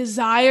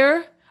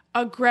 desire,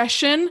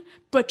 aggression,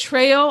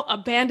 betrayal,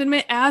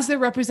 abandonment as they're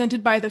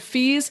represented by the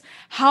fees,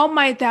 how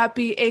might that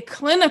be a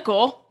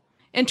clinical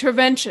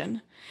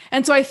intervention?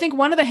 And so I think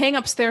one of the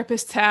hangups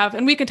therapists have,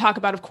 and we can talk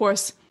about, of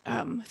course,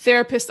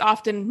 therapists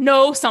often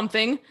know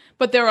something,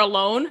 but they're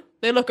alone.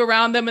 They look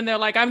around them and they're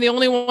like, I'm the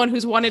only one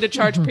who's wanting to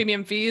charge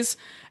premium fees.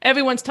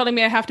 Everyone's telling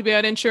me I have to be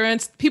on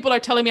insurance. People are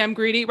telling me I'm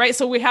greedy, right?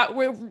 So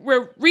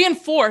we're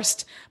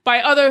reinforced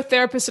by other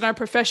therapists in our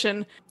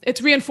profession.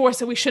 It's reinforced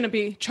that we shouldn't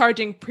be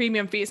charging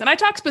premium fees. And I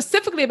talk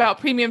specifically about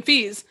premium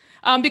fees.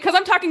 because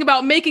I'm talking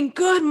about making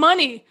good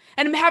money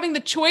and having the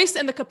choice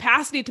and the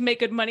capacity to make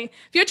good money.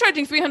 If you're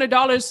charging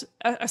 $300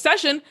 a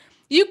session,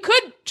 you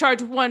could charge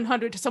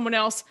 $100 to someone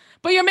else,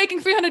 but you're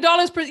making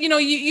 $300 per,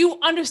 you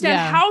understand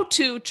how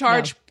to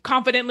charge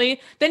confidently,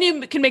 then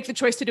you can make the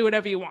choice to do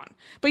whatever you want,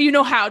 but you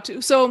know how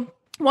to. So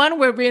one,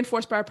 we're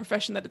reinforced by our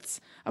profession that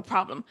it's a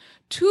problem.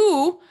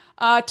 Two,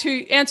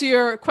 to answer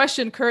your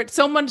question, Curt,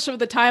 so much of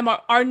the time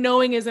our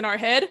knowing is in our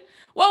head.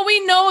 Well,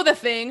 we know the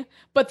thing,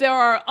 but there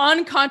are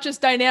unconscious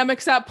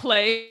dynamics at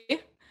play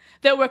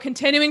that we're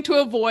continuing to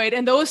avoid,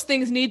 and those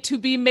things need to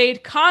be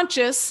made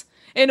conscious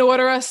in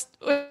order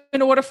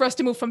for us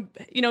to move from,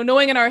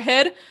 knowing in our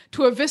head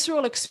to a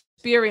visceral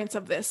experience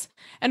of this.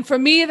 And for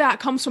me, that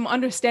comes from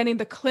understanding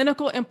the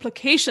clinical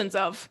implications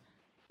of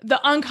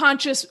the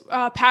unconscious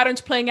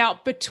patterns playing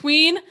out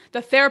between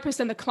the therapist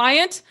and the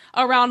client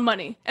around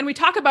money. And we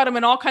talk about them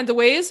in all kinds of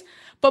ways,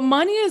 but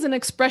money is an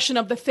expression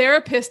of the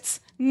therapist's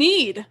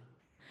need.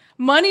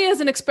 Money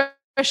is an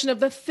expression of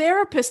the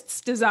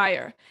therapist's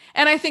desire.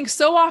 And I think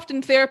so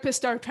often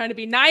therapists are trying to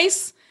be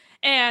nice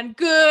and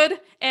good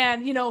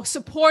and,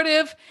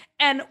 supportive,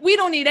 and we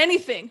don't need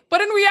anything.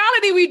 But in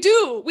reality, we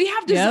do. We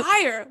have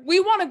desire. Yep. We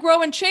want to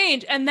grow and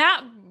change. And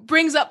that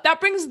brings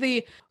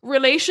the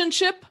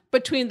relationship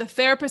between the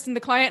therapist and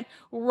the client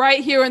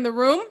right here in the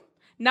room,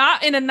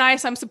 not in a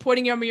nice, I'm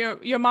supporting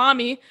your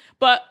mommy,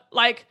 but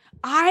like,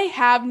 I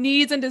have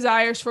needs and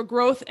desires for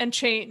growth and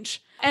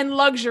change and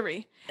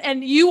luxury.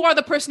 And you are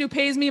the person who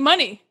pays me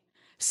money.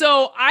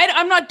 So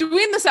I'm not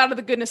doing this out of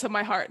the goodness of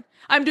my heart.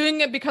 I'm doing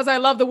it because I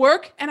love the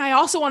work, and I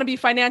also want to be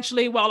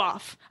financially well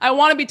off. I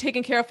want to be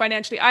taken care of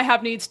financially. I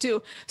have needs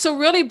too. So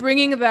really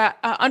bringing that,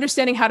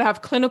 understanding how to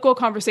have clinical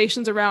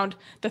conversations around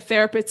the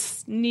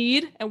therapist's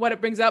need and what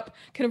it brings up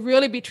can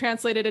really be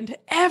translated into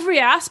every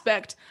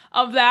aspect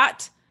of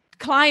that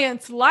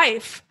client's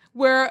life,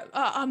 where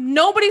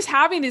nobody's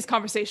having these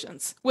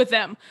conversations with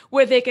them,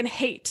 where they can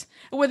hate,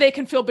 where they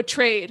can feel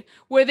betrayed,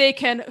 where they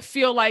can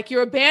feel like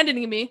you're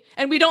abandoning me.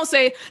 And we don't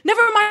say,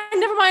 never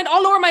mind,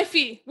 I'll lower my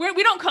fee.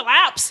 We don't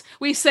collapse.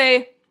 We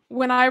say,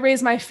 when I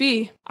raise my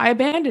fee, I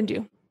abandoned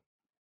you.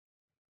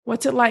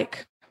 What's it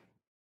like?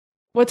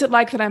 What's it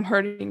like that I'm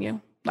hurting you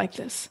like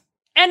this?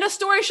 And the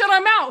story shut our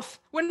mouth.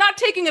 We're not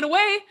taking it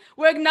away.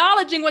 We're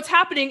acknowledging what's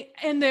happening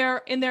in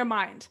their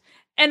mind.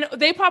 And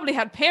they probably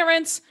had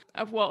parents.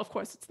 Well, of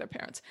course, it's their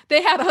parents.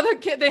 They had other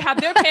kids. They had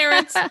their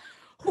parents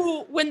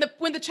who, when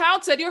the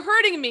child said, "You're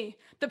hurting me,"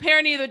 the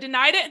parent either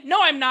denied it,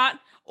 "No, I'm not,"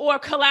 or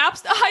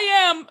collapsed.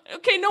 "I am.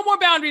 Okay, no more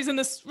boundaries in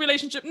this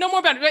relationship. No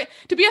more boundaries." Right?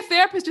 To be a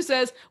therapist who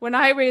says, "When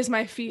I raise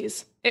my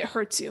fees, it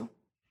hurts you.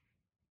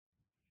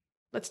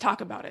 Let's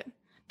talk about it."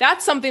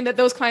 That's something that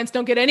those clients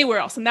don't get anywhere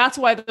else, and that's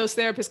why those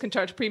therapists can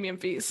charge premium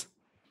fees.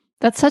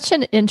 That's such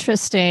an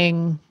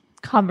interesting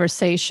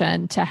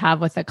conversation to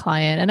have with a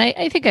client. And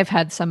I think I've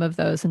had some of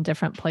those in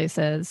different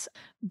places,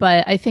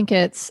 but I think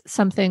it's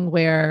something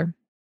where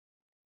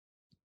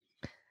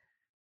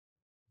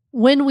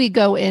when we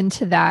go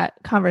into that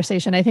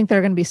conversation, I think there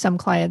are going to be some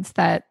clients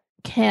that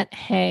can't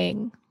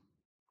hang,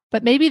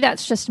 but maybe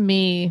that's just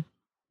me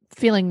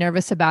feeling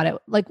nervous about it.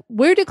 Like,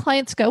 where do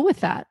clients go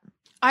with that?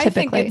 I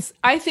think it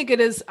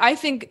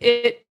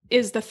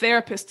is the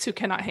therapists who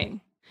cannot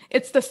hang.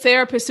 It's the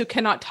therapist who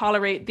cannot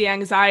tolerate the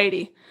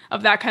anxiety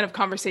of that kind of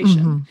conversation.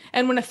 Mm-hmm.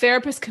 And when a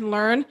therapist can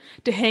learn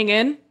to hang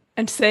in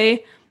and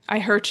say, "I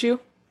hurt you,"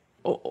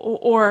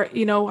 or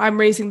I'm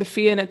raising the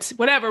fee, and it's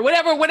whatever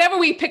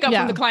we pick up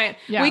from the client,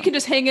 we can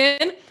just hang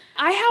in.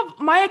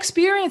 My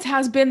experience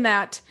has been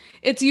that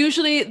it's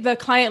usually the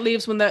client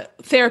leaves when the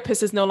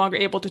therapist is no longer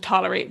able to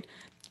tolerate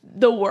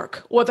the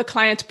work or the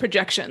client's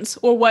projections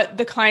or what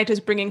the client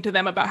is bringing to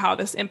them about how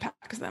this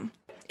impacts them.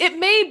 It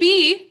may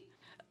be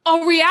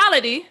a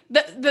reality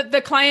that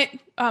the client,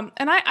 and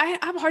I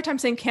have a hard time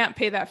saying can't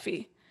pay that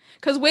fee.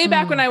 Because way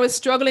back when I was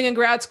struggling in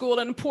grad school,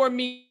 and poor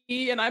me,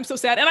 and I'm so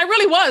sad, and I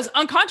really was,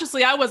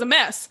 unconsciously, I was a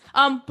mess.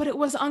 But it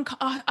was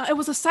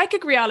a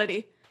psychic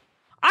reality.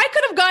 I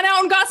could have gone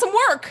out and got some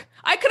work.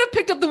 I could have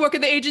picked up the work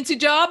at the agency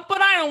job,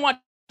 but I don't want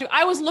to.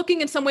 I was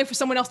looking in some way for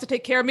someone else to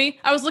take care of me.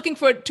 I was looking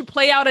to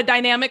play out a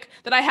dynamic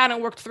that I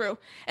hadn't worked through.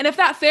 And if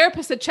that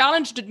therapist had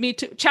challenged me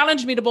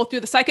to both do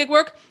the psychic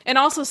work and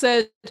also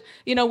said,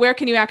 where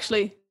can you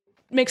actually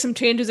make some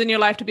changes in your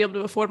life to be able to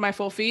afford my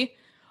full fee?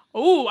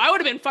 Oh, I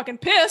would have been fucking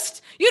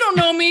pissed. You don't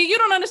know me. You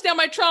don't understand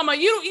my trauma.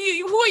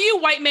 You who are you,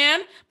 white man?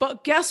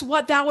 But guess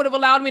what? That would have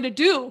allowed me to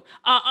do,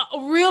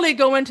 really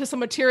go into some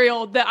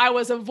material that I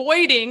was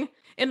avoiding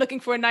in looking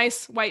for a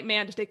nice white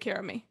man to take care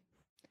of me.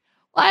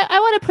 Well, I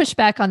want to push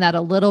back on that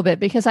a little bit,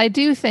 because I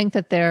do think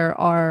that there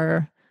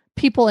are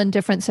people in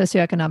different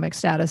socioeconomic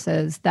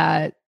statuses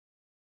that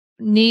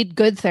need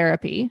good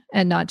therapy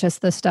and not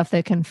just the stuff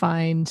they can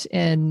find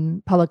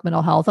in public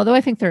mental health, although I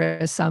think there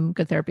is some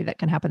good therapy that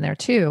can happen there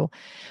too.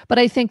 But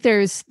I think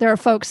there are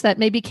folks that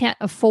maybe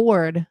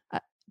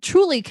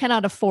truly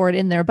cannot afford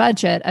in their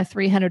budget a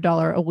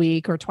 $300 a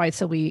week or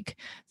twice a week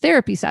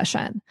therapy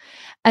session.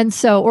 And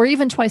so, or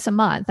even twice a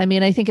month. I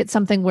mean, I think it's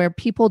something where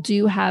people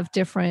do have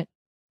different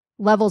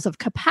levels of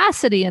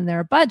capacity in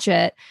their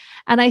budget.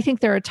 And I think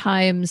there are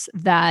times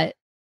that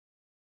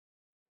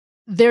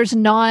there's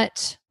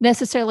not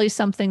necessarily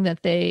something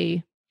that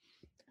they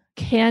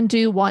can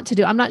do, want to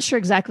do. I'm not sure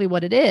exactly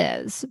what it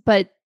is,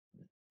 but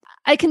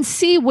I can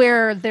see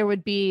where there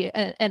would be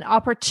an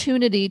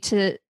opportunity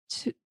to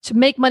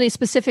make money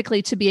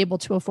specifically to be able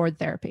to afford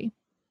therapy.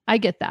 I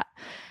get that.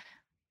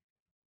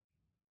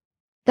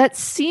 That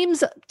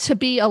seems to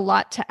be a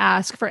lot to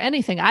ask for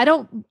anything. I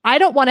don't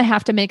want to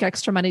have to make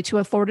extra money to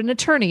afford an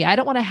attorney. I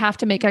don't want to have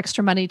to make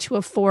extra money to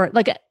afford,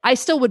 like, I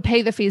still would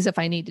pay the fees if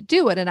I need to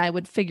do it and I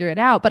would figure it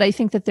out. But I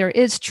think that there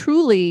is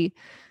truly,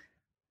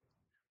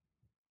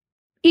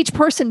 each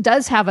person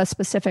does have a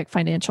specific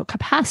financial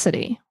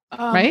capacity,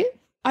 right?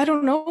 I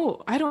don't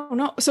know.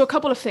 So a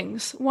couple of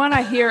things. One,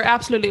 I hear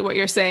absolutely what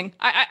you're saying.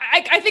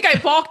 I think I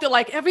balked at,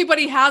 like,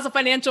 everybody has a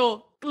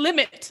financial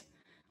limit.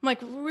 I'm like,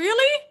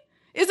 really?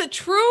 Is it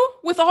true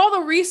with all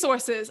the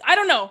resources? I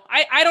don't know.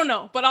 I don't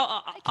know, but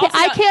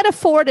I can't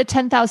afford a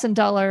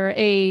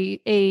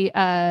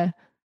 $10,000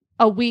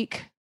 a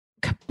week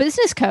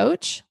business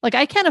coach. Like,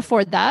 I can't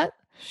afford that.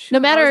 No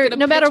matter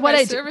what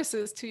I do.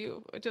 Services to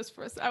you, just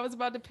for I was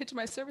about to pitch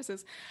my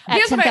services at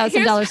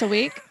 $10,000 a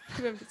week.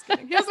 I'm just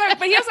kidding. Here's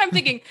what I'm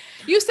thinking.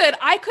 You said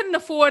I couldn't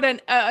afford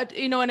an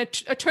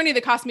attorney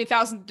that cost me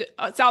thousands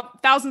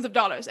of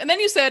dollars, and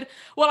then you said,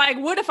 well, I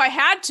would if I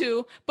had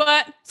to,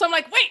 but so I'm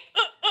like, wait.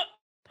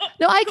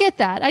 No, I get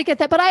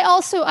that. But I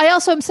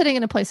also am sitting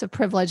in a place of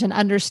privilege and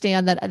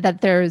understand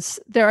that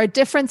there are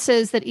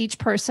differences that each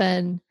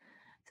person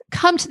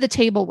come to the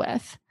table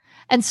with.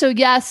 And so,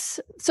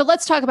 yes. So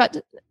let's talk about,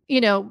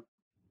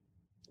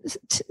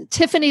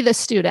 Tiffany, the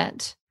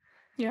student.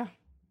 Yeah.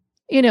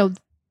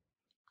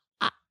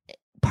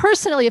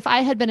 Personally, if I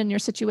had been in your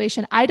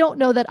situation, I don't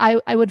know that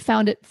I would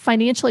found it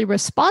financially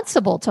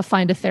responsible to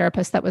find a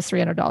therapist that was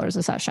 $300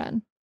 a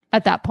session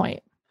at that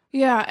point.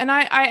 Yeah. And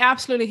I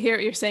absolutely hear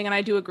what you're saying. And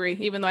I do agree,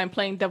 even though I'm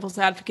playing devil's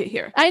advocate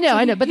here. I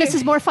know, but this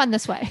is more fun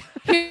this way.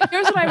 Here's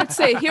what I would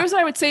say.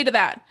 To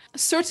that.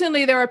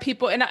 Certainly there are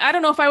people, and I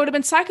don't know if I would have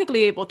been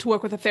psychically able to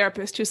work with a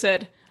therapist who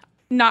said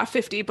not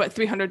 $50, but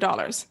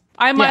 $300.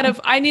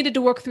 I needed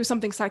to work through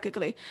something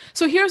psychically.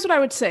 So here's what I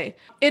would say.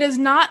 It is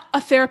not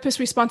a therapist's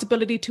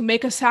responsibility to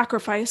make a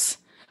sacrifice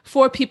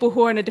for people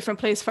who are in a different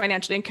place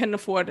financially and can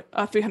afford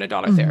a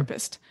 $300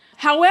 therapist.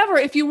 However,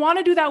 if you want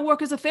to do that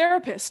work as a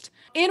therapist,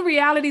 in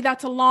reality,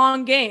 that's a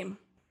long game.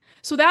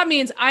 So that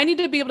means I need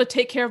to be able to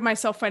take care of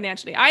myself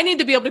financially. I need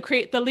to be able to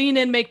create the Lean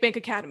In, Make Bank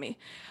Academy.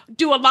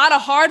 Do a lot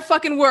of hard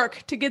fucking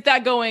work to get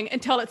that going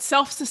until it's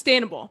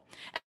self-sustainable.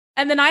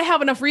 And then I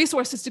have enough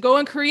resources to go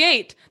and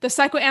create the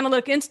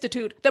Psychoanalytic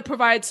Institute that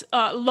provides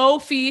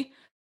low-fee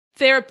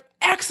therapy,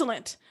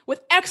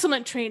 with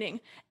excellent training,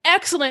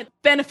 excellent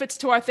benefits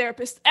to our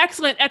therapists,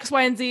 excellent X,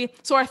 Y, and Z.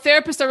 So our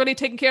therapists are really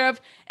taken care of,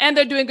 and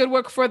they're doing good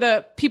work for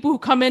the people who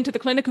come into the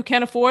clinic who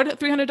can't afford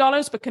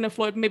 $300, but can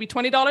afford maybe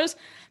 $20.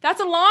 That's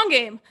a long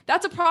game.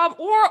 That's a problem.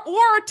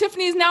 Or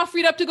Tiffany's now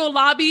freed up to go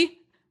lobby.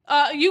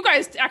 You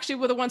guys actually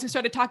were the ones who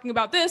started talking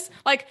about this.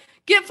 Like,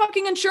 get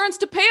fucking insurance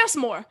to pay us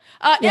more.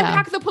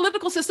 Impact the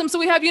political system so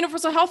we have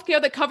universal health care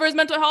that covers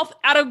mental health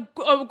at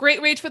a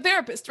great rate for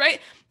therapists, right?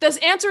 This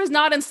answer is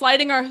not in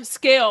sliding our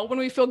scale when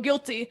we feel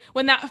guilty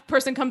when that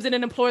person comes in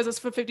and employs us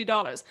for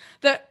 $50.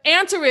 The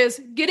answer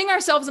is getting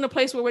ourselves in a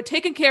place where we're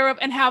taken care of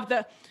and have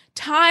the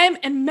time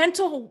and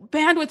mental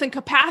bandwidth and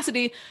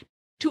capacity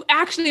to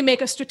actually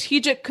make a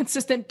strategic,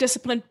 consistent,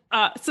 disciplined,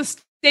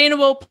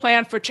 sustainable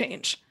plan for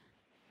change.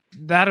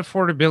 That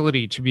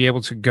affordability to be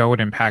able to go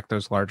and impact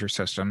those larger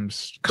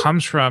systems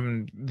comes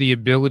from the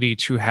ability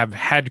to have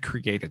had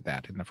created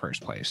that in the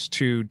first place,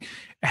 to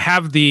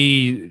have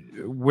the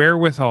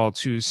wherewithal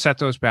to set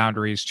those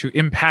boundaries, to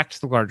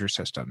impact the larger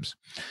systems.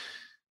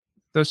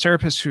 Those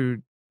therapists who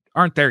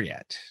aren't there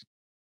yet,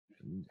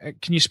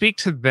 can you speak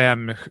to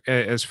them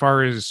as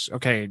far as,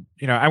 okay,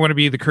 I want to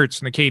be the Curts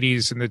and the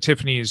Katies and the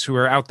Tiffanys who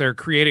are out there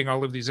creating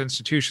all of these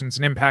institutions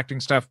and impacting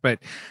stuff, but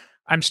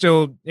I'm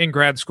still in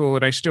grad school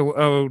and I still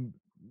owe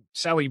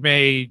Sally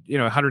Mae,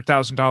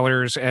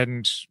 $100,000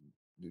 and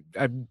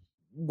I'm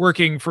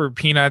working for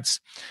peanuts.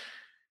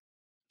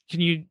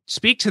 Can you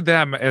speak to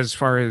them as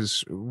far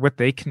as what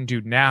they can do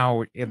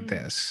now in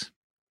this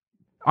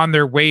on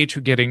their way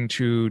to getting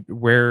to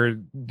where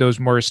those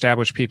more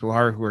established people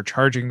are who are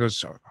charging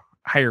those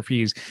higher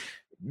fees,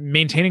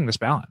 maintaining this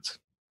balance?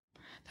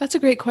 That's a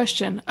great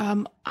question.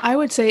 I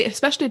would say,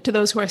 especially to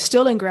those who are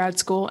still in grad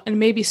school and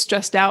maybe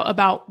stressed out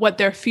about what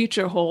their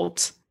future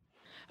holds,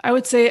 I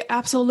would say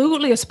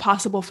absolutely it's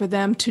possible for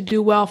them to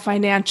do well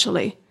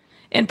financially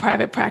in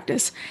private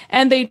practice.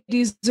 And they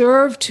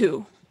deserve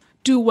to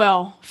do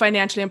well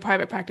financially in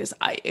private practice.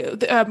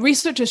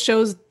 Research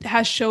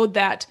has showed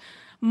that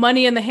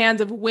money in the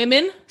hands of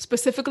women,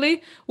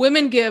 specifically,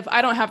 women give,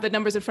 I don't have the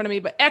numbers in front of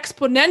me, but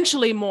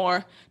exponentially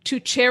more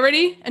to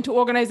charity and to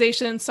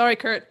organizations, sorry,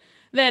 Curt,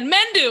 than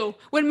men do.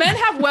 When men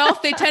have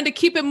wealth, they tend to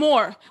keep it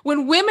more.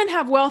 When women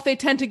have wealth, they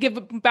tend to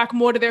give back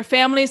more to their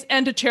families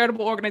and to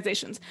charitable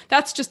organizations.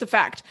 That's just a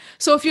fact.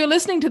 So if you're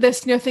listening to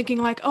this and you're thinking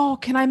like, oh,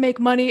 can I make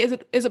money?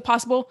 Is it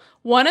possible?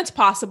 One, it's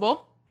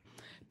possible.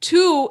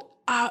 Two,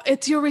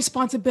 it's your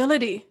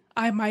responsibility.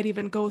 I might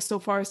even go so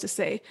far as to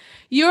say,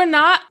 you're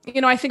not,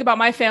 I think about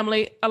my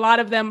family. A lot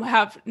of them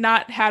have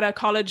not had a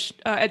college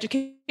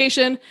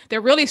education.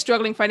 They're really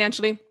struggling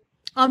financially.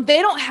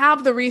 They don't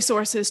have the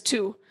resources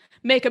to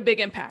make a big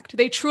impact.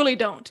 They truly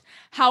don't.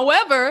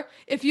 However,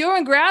 if you're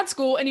in grad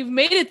school and you've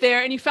made it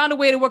there and you found a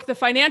way to work the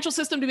financial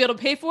system to be able to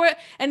pay for it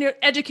and your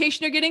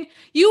education you're getting,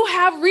 you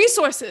have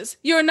resources.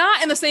 You're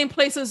not in the same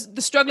place as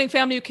the struggling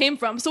family you came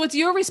from. So it's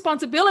your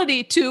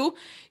responsibility to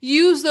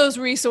use those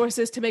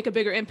resources to make a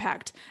bigger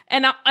impact.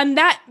 And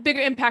that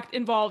bigger impact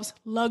involves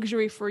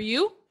luxury for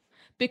you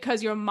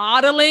because you're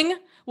modeling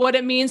what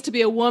it means to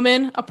be a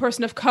woman, a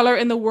person of color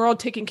in the world,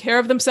 taking care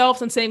of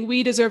themselves and saying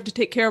we deserve to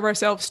take care of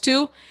ourselves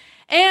too.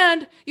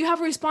 And you have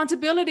a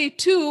responsibility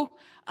to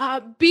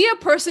be a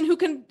person who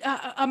can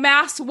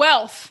amass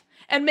wealth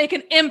and make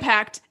an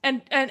impact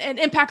and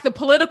impact the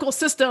political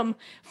system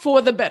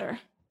for the better.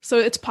 So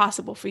it's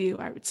possible for you,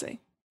 I would say.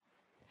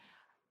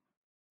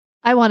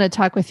 I want to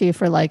talk with you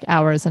for like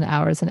hours and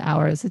hours and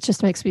hours. It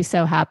just makes me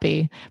so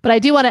happy. But I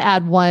do want to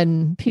add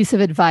one piece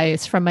of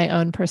advice from my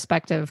own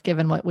perspective,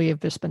 given what we have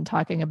just been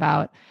talking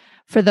about.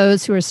 For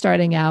those who are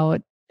starting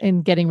out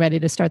and getting ready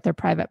to start their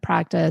private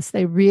practice,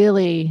 they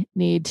really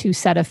need to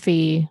set a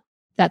fee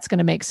that's going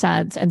to make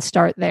sense and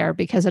start there,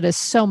 because it is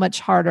so much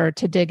harder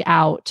to dig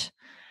out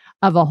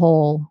of a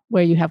hole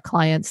where you have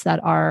clients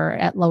that are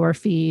at lower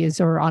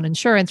fees or on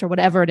insurance or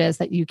whatever it is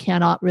that you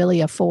cannot really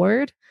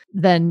afford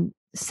than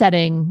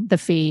setting the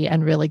fee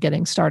and really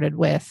getting started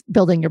with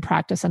building your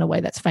practice in a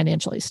way that's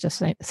financially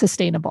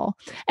sustainable.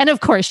 And of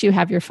course, you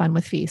have your fun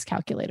with fees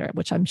calculator,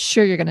 which I'm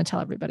sure you're going to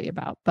tell everybody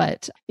about.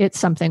 But it's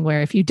something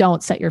where if you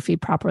don't set your fee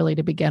properly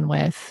to begin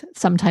with,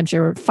 sometimes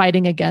you're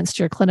fighting against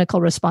your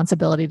clinical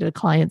responsibility to the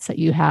clients that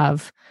you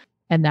have.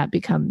 And that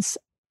becomes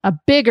a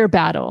bigger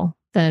battle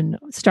than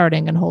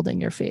starting and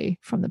holding your fee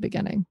from the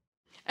beginning.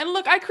 And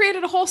look, I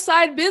created a whole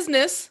side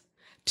business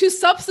to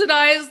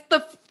subsidize the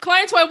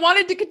clients who I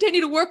wanted to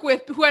continue to work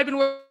with, who I'd been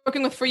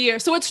working with for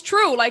years. So it's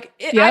true.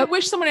 I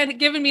wish someone had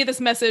given me this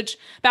message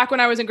back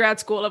when I was in grad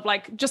school of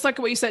just like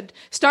what you said,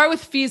 start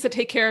with fees that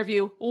take care of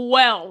you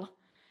well,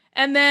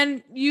 and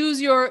then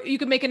you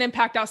can make an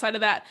impact outside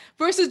of that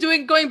versus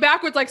going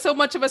backwards like so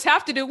much of us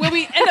have to do, where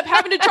we end up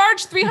having to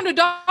charge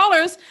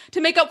 $300 to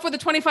make up for the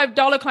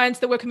 $25 clients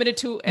that we're committed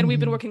to and we've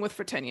been working with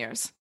for 10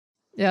 years.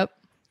 Yep.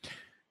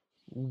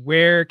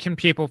 Where can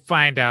people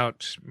find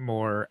out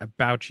more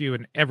about you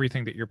and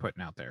everything that you're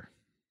putting out there?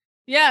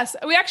 Yes,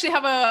 we actually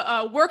have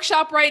a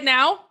workshop right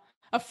now,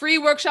 a free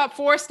workshop,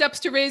 4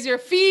 steps to raise your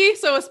fee.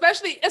 So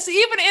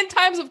even in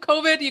times of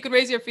COVID, you can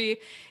raise your fee.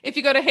 If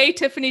you go to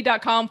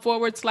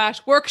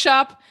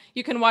heytiffany.com/workshop,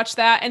 you can watch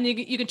that. And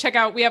you can check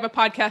out, we have a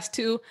podcast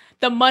too,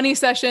 the money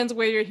sessions,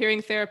 where you're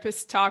hearing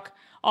therapists talk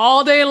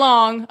all day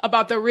long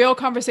about the real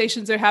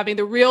conversations they're having,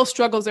 the real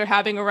struggles they're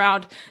having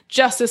around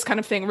just this kind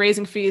of thing,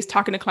 raising fees,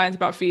 talking to clients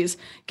about fees,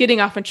 getting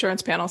off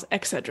insurance panels,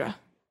 etc.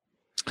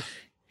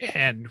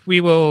 And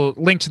we will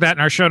link to that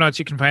in our show notes.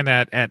 You can find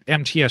that at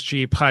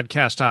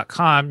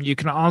mtsgpodcast.com. You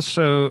can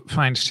also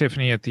find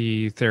Tiffany at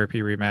the Therapy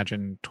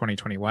Reimagine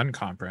 2021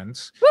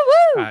 conference.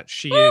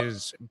 She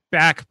is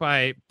back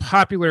by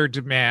popular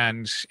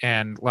demand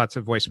and lots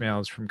of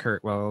voicemails from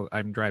Curt while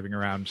I'm driving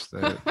around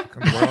the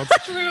world.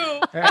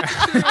 True.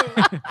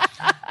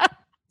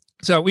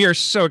 So we are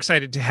so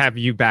excited to have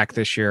you back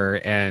this year,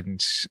 and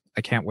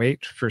I can't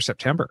wait for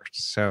September.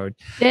 So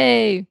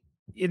yay.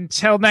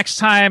 Until next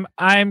time,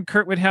 I'm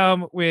Curt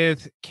Widhalm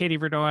with Katie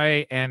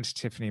Vernoy and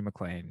Tiffany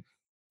McLain.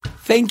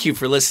 Thank you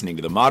for listening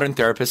to the Modern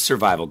Therapist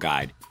Survival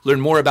Guide. Learn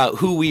more about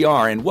who we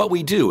are and what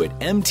we do at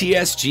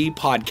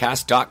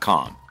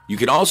mtsgpodcast.com. You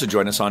can also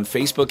join us on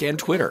Facebook and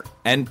Twitter.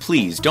 And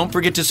please don't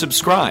forget to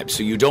subscribe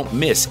so you don't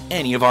miss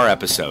any of our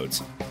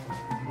episodes.